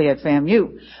particularly at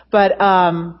FAMU. But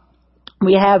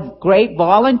we have great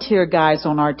volunteer guys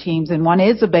on our teams, and one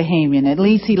is a Bahamian. At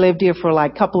least he lived here for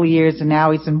like a couple of years, and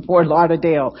now he's in Fort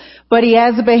Lauderdale. But he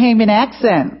has a Bahamian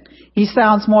accent. He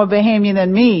sounds more Bahamian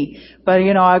than me. But,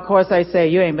 of course I say,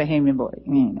 you ain't Bahamian, boy.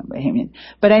 You ain't no Bahamian.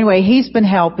 But anyway, he's been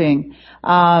helping.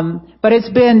 But it's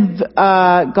been,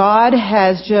 God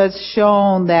has just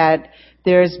shown that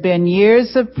there's been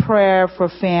years of prayer for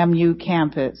FAMU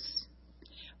campus.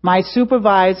 My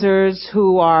supervisors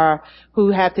who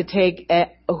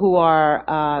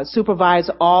supervise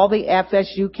all the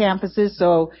FSU campuses.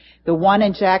 So the one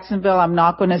in Jacksonville, I'm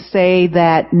not going to say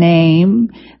that name.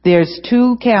 There's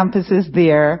 2 campuses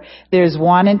there. There's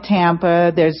one in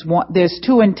Tampa. There's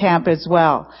 2 in Tampa as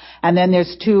well. And then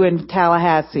there's 2 in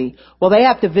Tallahassee. Well, they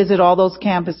have to visit all those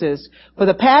campuses. For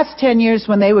the past 10 years,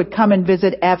 when they would come and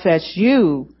visit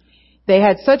FSU, they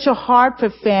had such a heart for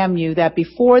FAMU that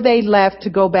before they left to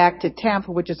go back to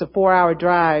Tampa, which is a 4-hour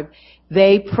drive,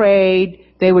 they prayed.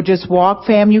 They would just walk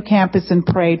FAMU campus and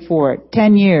prayed for it.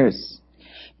 10 years.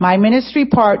 My ministry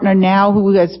partner now,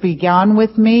 who has begun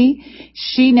with me,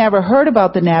 she never heard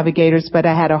about the Navigators, but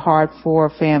I had a heart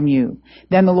for FAMU.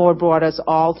 Then the Lord brought us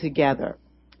all together.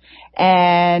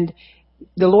 And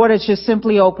the Lord has just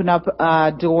simply opened up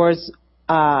doors.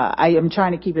 I am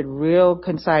trying to keep it real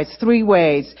concise. 3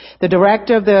 ways. The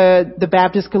director of the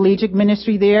Baptist Collegiate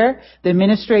Ministry there, the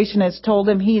administration has told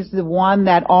him he's the one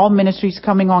that all ministries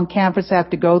coming on campus have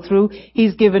to go through.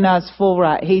 He's given us full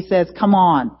right. He says, come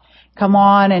on.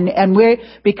 And we're,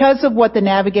 because of what the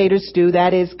Navigators do,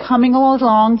 that is coming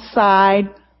alongside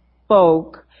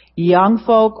folk, young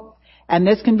folk, and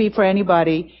this can be for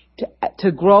anybody,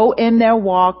 to grow in their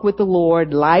walk with the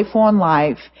Lord, life on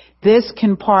life. This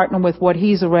can partner with what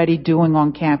he's already doing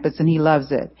on campus, and he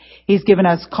loves it. He's given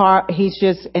us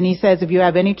and he says, if you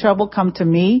have any trouble, come to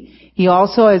me. He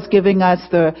also is giving us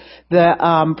the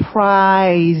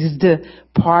prized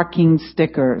parking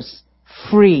stickers,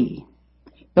 free.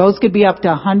 Those could be up to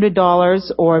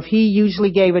 $100, or if he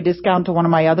usually gave a discount to one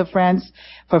of my other friends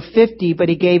for $50, but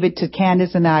he gave it to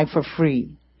Candace and I for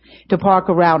free. to park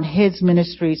around his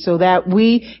ministry so that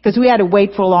because we had to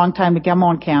wait for a long time to come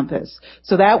on campus.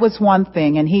 So that was one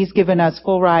thing, and he's given us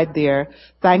full ride there.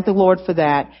 Thank the Lord for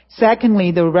that.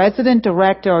 Secondly, the resident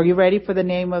director, are you ready for the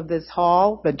name of this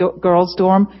hall, the girls'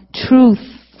 dorm? Truth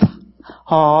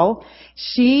Hall.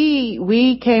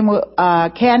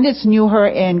 Candace knew her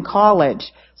in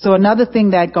college. So another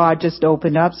thing that God just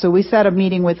opened up. So we set a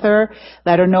meeting with her,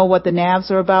 let her know what the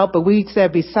NAVs are about. But we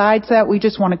said, besides that, we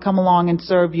just want to come along and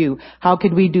serve you. How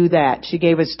could we do that? She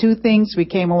gave us 2 things. We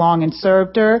came along and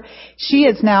served her. She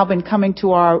has now been coming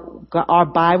to our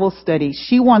Bible study.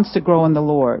 She wants to grow in the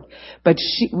Lord. But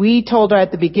we told her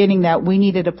at the beginning that we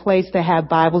needed a place to have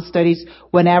Bible studies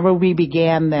whenever we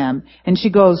began them. And she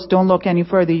goes, don't look any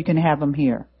further. You can have them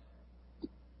here.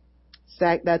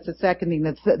 That's the second thing.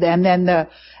 And then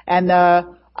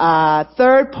the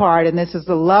third part, and this is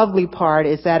the lovely part,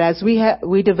 is that as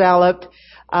we developed,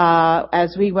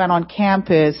 as we went on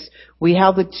campus, we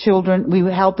helped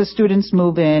the students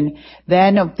move in.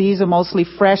 Then these are mostly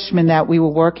freshmen that we were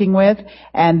working with,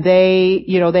 and they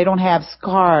don't have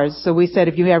cars. So we said,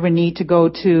 if you ever need to go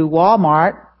to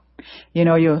Walmart,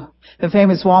 the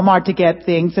famous Walmart to get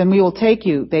things, and we will take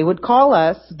you. They would call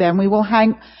us, then we will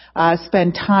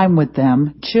spend time with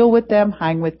them, chill with them,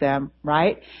 hang with them,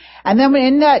 right? And then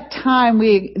in that time,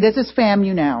 this is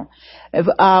FAMU now.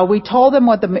 We told them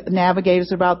what the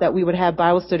Navigators are about, that we would have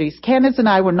Bible studies. Candace and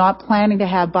I were not planning to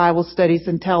have Bible studies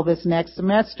until this next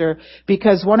semester,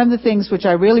 because one of the things which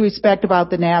I really respect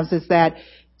about the Navs is that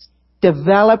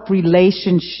develop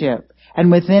relationship. And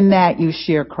within that, you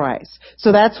share Christ.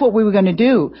 So that's what we were going to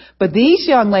do. But these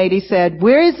young ladies said,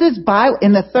 where is this Bible?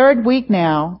 In the 3rd week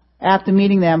now, after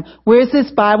meeting them, where's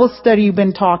this Bible study you've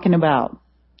been talking about?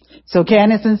 So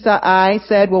Candace and I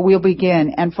said, well, we'll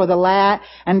begin. And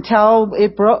until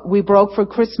we broke for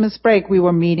Christmas break, we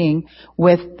were meeting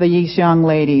with these young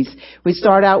ladies. We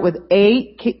start out with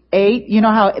 8. You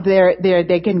know how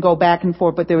they can go back and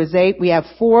forth, but there was 8. We have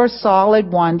 4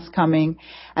 solid ones coming.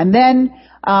 And then,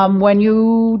 when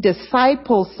you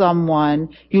disciple someone,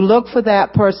 you look for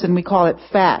that person. We call it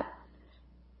fat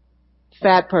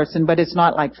person, but it's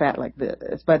not like fat like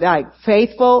this, but like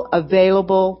faithful,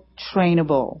 available,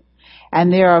 trainable.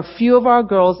 And there are a few of our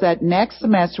girls that next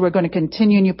semester we're going to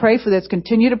continue, and you pray for this,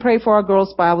 continue to pray for our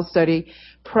girls' Bible study.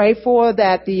 Pray for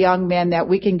the young men, that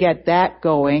we can get that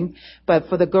going. But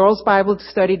for the girls' Bible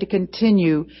study to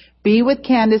continue, be with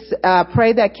Candace,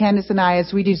 pray that Candace and I,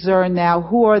 as we discern now,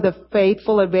 who are the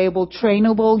faithful, available,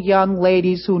 trainable young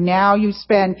ladies who now you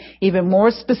spend even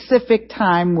more specific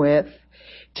time with,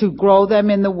 to grow them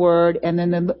in the Word and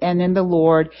in the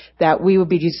Lord, that we would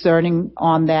be discerning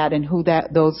on that and who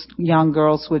those young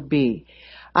girls would be.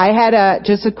 I had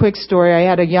just a quick story. I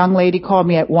had a young lady call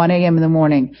me at 1 a.m. in the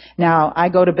morning. Now, I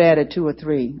go to bed at 2 or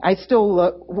 3. I still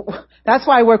look, that's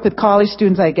why I work with college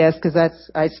students, I guess, because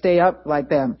I stay up like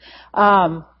them.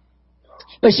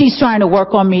 But she's trying to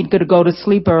work on me to go to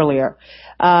sleep earlier.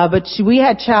 But we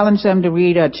had challenged them to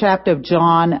read a chapter of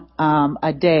John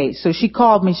a day. So she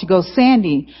called me. She goes,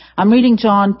 Sandy, I'm reading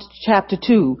John chapter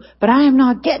 2, but I am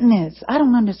not getting this. I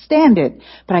don't understand it.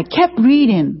 But I kept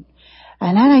reading,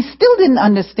 and then I still didn't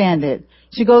understand it.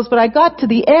 She goes, but I got to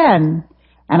the end,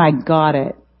 and I got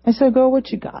it. I said, girl, what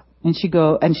you got? And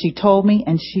she told me,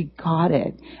 and she got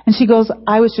it. And she goes,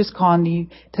 I was just calling you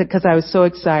because I was so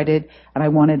excited, and I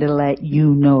wanted to let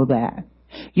you know that.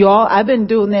 Y'all, I've been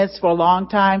doing this for a long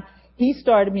time. He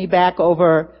started me back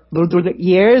over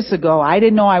years ago. I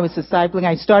didn't know I was discipling.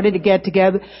 I started to get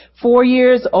together 4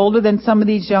 years older than some of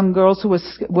these young girls who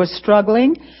were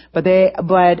struggling. But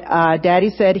Daddy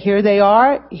said, here they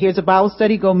are. Here's a Bible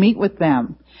study. Go meet with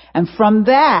them. And from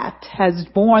that has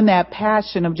born that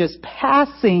passion of just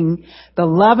passing the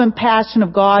love and passion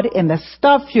of God in the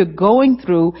stuff you're going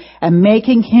through and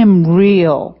making Him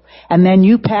real. And then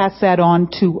you pass that on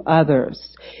to others.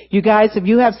 You guys, if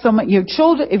you have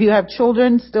if you have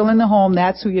children still in the home,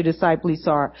 that's who your disciples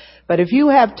are. But if you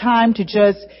have time to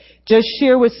just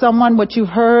share with someone what you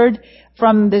heard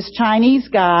from this Chinese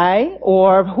guy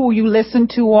or who you listen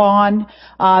to on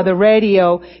the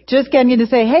radio, just getting you to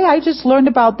say, hey, I just learned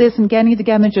about this, and getting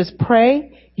together and just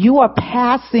pray, you are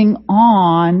passing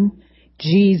on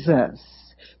Jesus.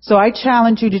 So I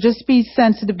challenge you to just be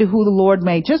sensitive to who the Lord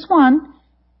made. Just one,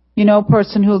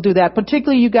 person who'll do that.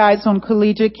 Particularly you guys on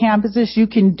collegiate campuses, you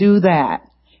can do that.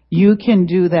 You can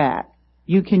do that.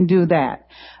 You can do that.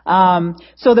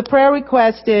 So the prayer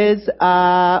request is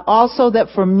also that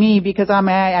for me, because I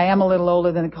am a little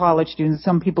older than the college students,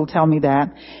 some people tell me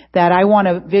that I want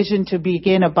a vision to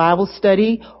begin a Bible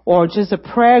study or just a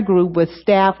prayer group with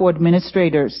staff or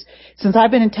administrators. Since I've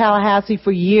been in Tallahassee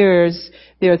for years,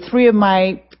 there are 3 of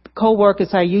my co-workers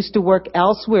I used to work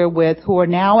elsewhere with who are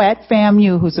now at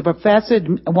FAMU, who's a professor.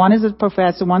 One is a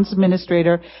professor, one's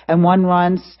administrator, and one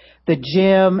runs the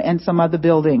gym and some other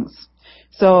buildings.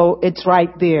 So it's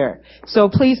right there. So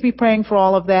please be praying for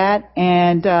all of that.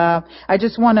 And I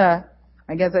just want to,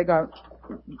 I guess I got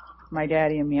my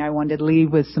daddy and me. I wanted to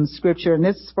leave with some scripture, and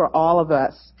this is for all of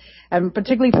us, and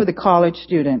particularly for the college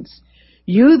students.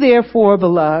 You, therefore,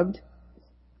 beloved,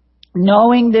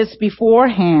 knowing this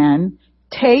beforehand,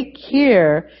 take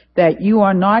care that you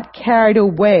are not carried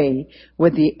away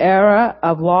with the error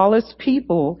of lawless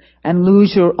people and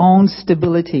lose your own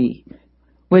stability,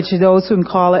 which those who can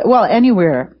call it, well,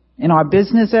 anywhere, in our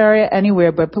business area,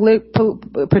 anywhere, but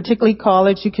particularly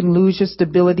college, you can lose your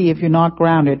stability if you're not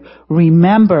grounded.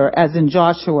 Remember, as in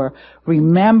Joshua,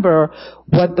 remember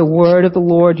what the word of the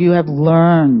Lord you have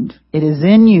learned. It is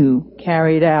in you,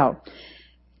 carried out.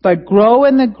 But grow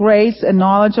in the grace and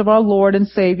knowledge of our Lord and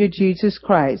Savior Jesus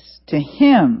Christ. To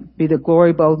Him be the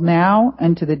glory both now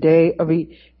and to the day of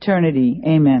eternity.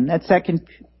 Amen. That's 2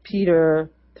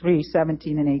 Peter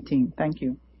 3:17 and 18. Thank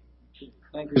you.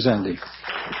 Thank you, Sandy.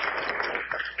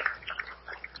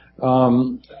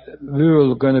 We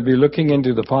were going to be looking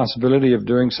into the possibility of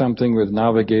doing something with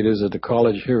Navigators at the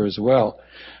college here as well.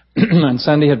 And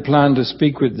Sandy had planned to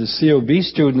speak with the COB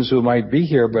students who might be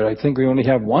here, but I think we only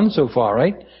have one so far,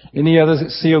 right? Any other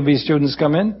COB students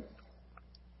come in?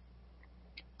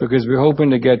 Because we're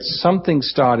hoping to get something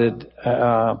started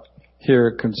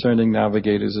here concerning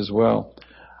Navigators as well.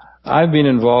 I've been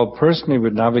involved personally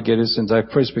with Navigators since I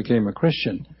first became a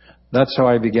Christian. That's how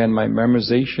I began my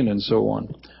memorization and so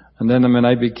on. And then when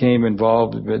I became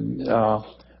involved with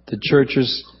the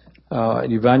church's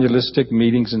evangelistic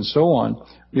meetings and so on,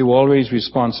 we were always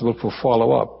responsible for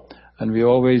follow-up. And we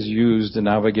always used the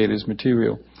Navigators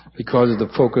material because of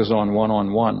the focus on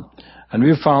one-on-one. And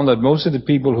we found that most of the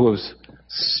people who have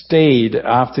stayed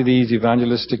after these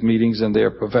evangelistic meetings and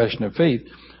their profession of faith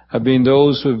have been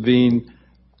those who have been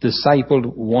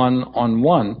discipled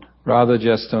one-on-one rather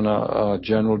just on a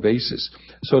general basis.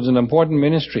 So it's an important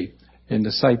ministry in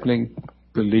discipling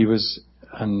believers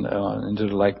and into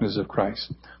the likeness of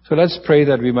Christ. So let's pray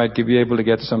that we might be able to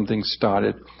get something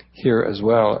started here as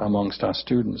well amongst our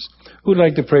students. Who'd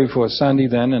like to pray for Sandy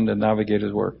then and the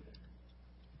Navigators work?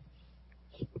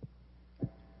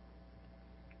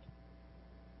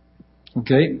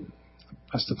 Okay,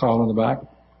 Pastor Paul in the back.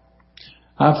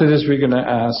 After this, we're going to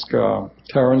ask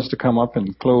Terrence to come up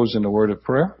and close in a word of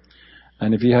prayer.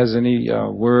 And if he has any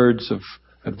words of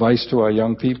advice to our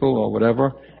young people or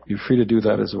whatever, you're free to do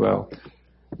that as well.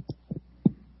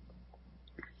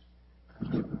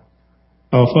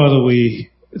 Our Father, we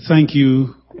thank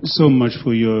you so much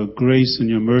for your grace and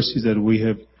your mercy that we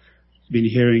have been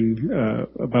hearing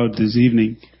about this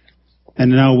evening.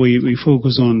 And now we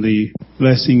focus on the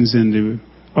blessings and the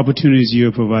opportunities you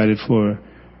have provided for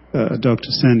Dr.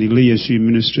 Sandy Lee as she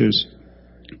ministers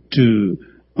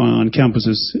on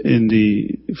campuses in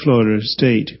the Florida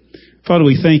state. Father,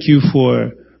 we thank you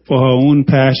for her own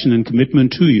passion and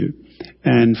commitment to you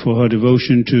and for her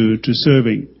devotion to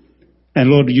serving. And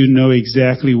Lord, you know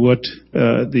exactly what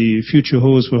the future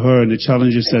holds for her and the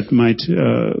challenges that might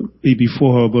be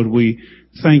before her, but we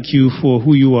thank you for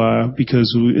who you are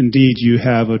because indeed you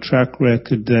have a track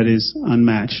record that is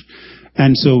unmatched.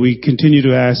 And so we continue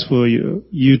to ask for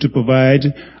you to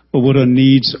provide what her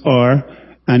needs are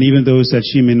and even those that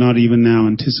she may not even now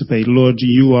anticipate. Lord,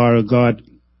 you are a God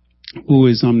who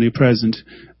is omnipresent,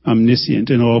 omniscient,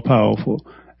 and all-powerful.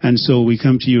 And so we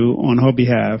come to you on her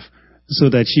behalf so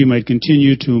that she might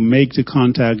continue to make the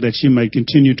contact, that she might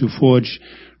continue to forge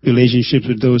relationships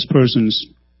with those persons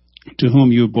to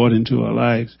whom you brought into our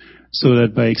lives, so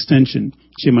that by extension,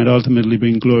 she might ultimately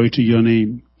bring glory to your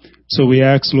name. So we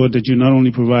ask, Lord, that you not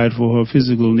only provide for her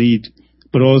physical need,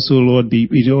 but also, Lord, be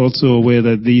also aware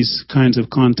that these kinds of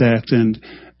contact and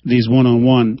these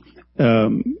one-on-one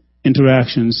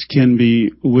interactions can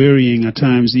be wearying at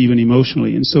times, even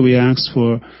emotionally. And so we ask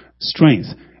for strength,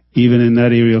 even in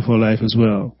that area of her life as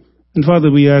well. And Father,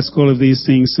 we ask all of these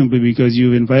things simply because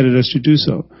you've invited us to do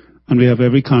so. And we have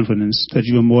every confidence that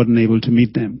you are more than able to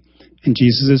meet them. In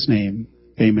Jesus' name,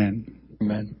 amen.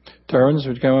 Amen. Terrence,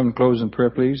 would you come and close in prayer,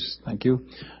 please? Thank you.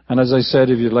 And as I said,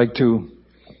 if you'd like to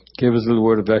give us a little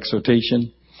word of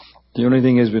exhortation. The only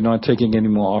thing is we're not taking any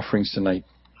more offerings tonight.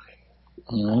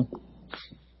 All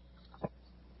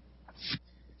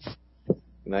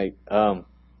right.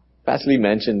 Pastor Lee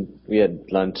mentioned we had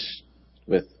lunch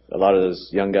with a lot of those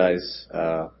young guys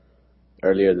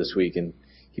earlier this week, and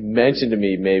he mentioned to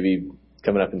me maybe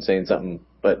coming up and saying something,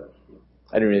 but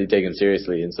I didn't really take him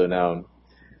seriously, and so now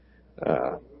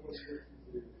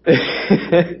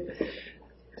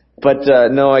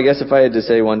But no, I guess if I had to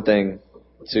say one thing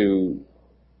to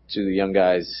the young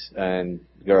guys and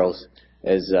girls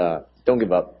is don't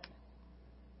give up.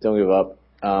 Don't give up.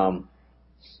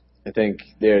 I think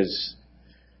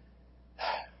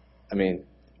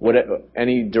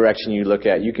any direction you look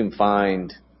at, you can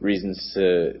find reasons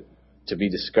to be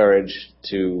discouraged,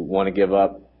 to want to give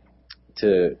up,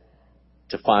 to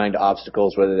find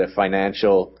obstacles, whether they're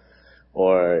financial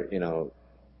or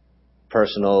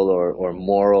personal or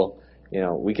moral.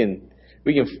 We can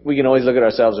always look at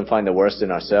ourselves and find the worst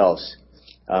in ourselves,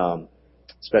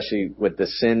 especially with the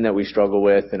sin that we struggle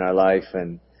with in our life,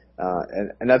 and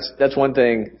that's one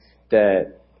thing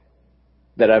that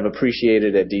I've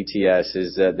appreciated at DTS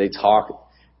is that they talk,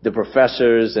 the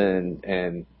professors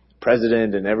and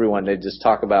president and everyone, they just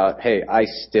talk about, hey, I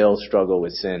still struggle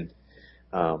with sin,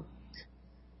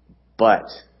 but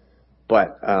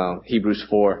Hebrews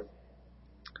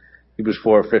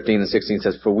 4:15 and 16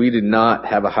 says, "For we do not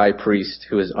have a high priest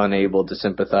who is unable to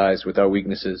sympathize with our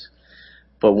weaknesses,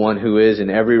 but one who in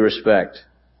every respect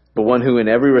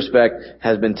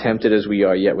has been tempted as we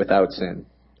are, yet without sin.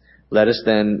 Let us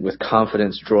then with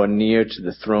confidence draw near to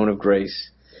the throne of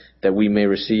grace, that we may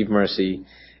receive mercy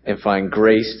and find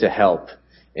grace to help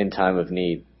in time of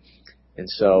need." And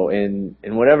so in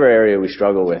whatever area we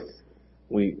struggle with,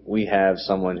 we have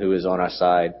someone who is on our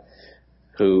side,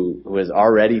 who has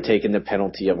already taken the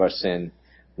penalty of our sin.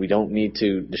 We don't need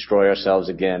to destroy ourselves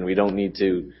again. We don't need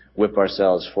to whip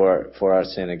ourselves for our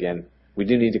sin again. We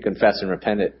do need to confess and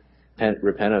repent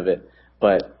of it,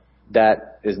 but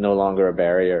that is no longer a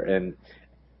barrier. And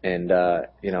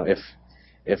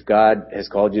if God has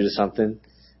called you to something,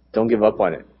 don't give up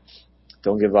on it.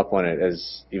 Don't give up on it,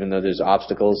 as even though there's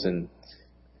obstacles and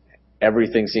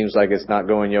everything seems like it's not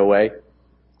going your way.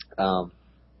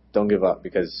 Don't give up,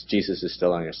 because Jesus is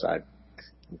still on your side.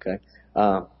 Okay?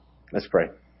 Let's pray.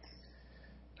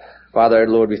 Father,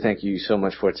 Lord, we thank you so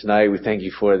much for tonight. We thank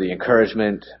you for the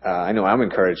encouragement. I know I'm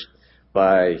encouraged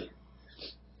by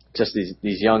just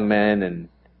these young men, and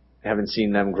haven't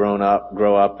seen them grow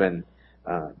up, and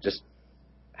just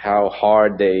how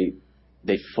hard they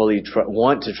fully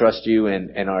want to trust you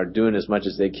and are doing as much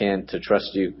as they can to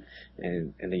trust you.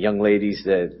 And the young ladies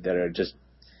that are just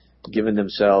giving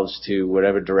themselves to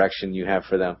whatever direction you have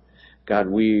for them. God,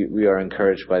 we are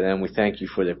encouraged by them. We thank you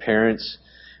for their parents.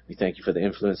 We thank you for the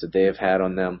influence that they have had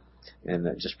on them. And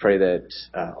just pray that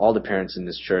all the parents in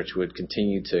this church would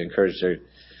continue to encourage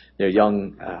their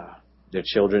young, their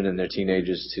children and their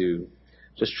teenagers to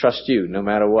just trust you no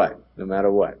matter what.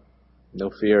 No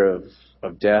fear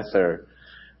of death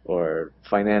or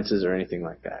finances or anything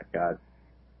like that, God.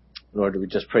 Lord, we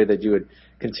just pray that you would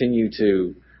continue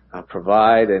to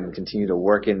provide and continue to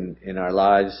work in our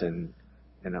lives and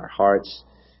in our hearts,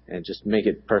 and just make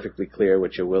it perfectly clear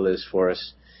what your will is for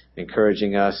us,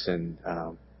 encouraging us and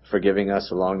forgiving us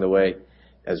along the way,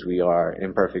 as we are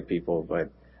imperfect people.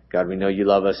 But God, we know you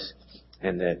love us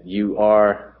and that you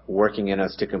are working in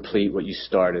us to complete what you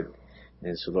started.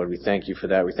 And so, Lord, we thank you for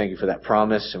that. We thank you for that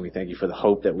promise, and we thank you for the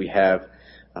hope that we have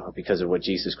because of what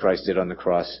Jesus Christ did on the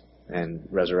cross and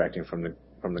resurrecting from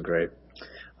the grave.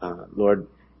 Lord,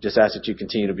 just ask that you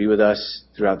continue to be with us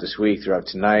throughout this week, throughout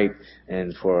tonight,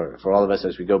 and for all of us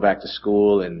as we go back to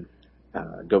school and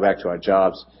go back to our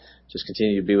jobs. Just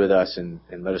continue to be with us and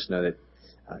let us know that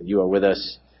you are with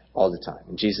us all the time.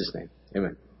 In Jesus' name,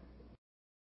 amen.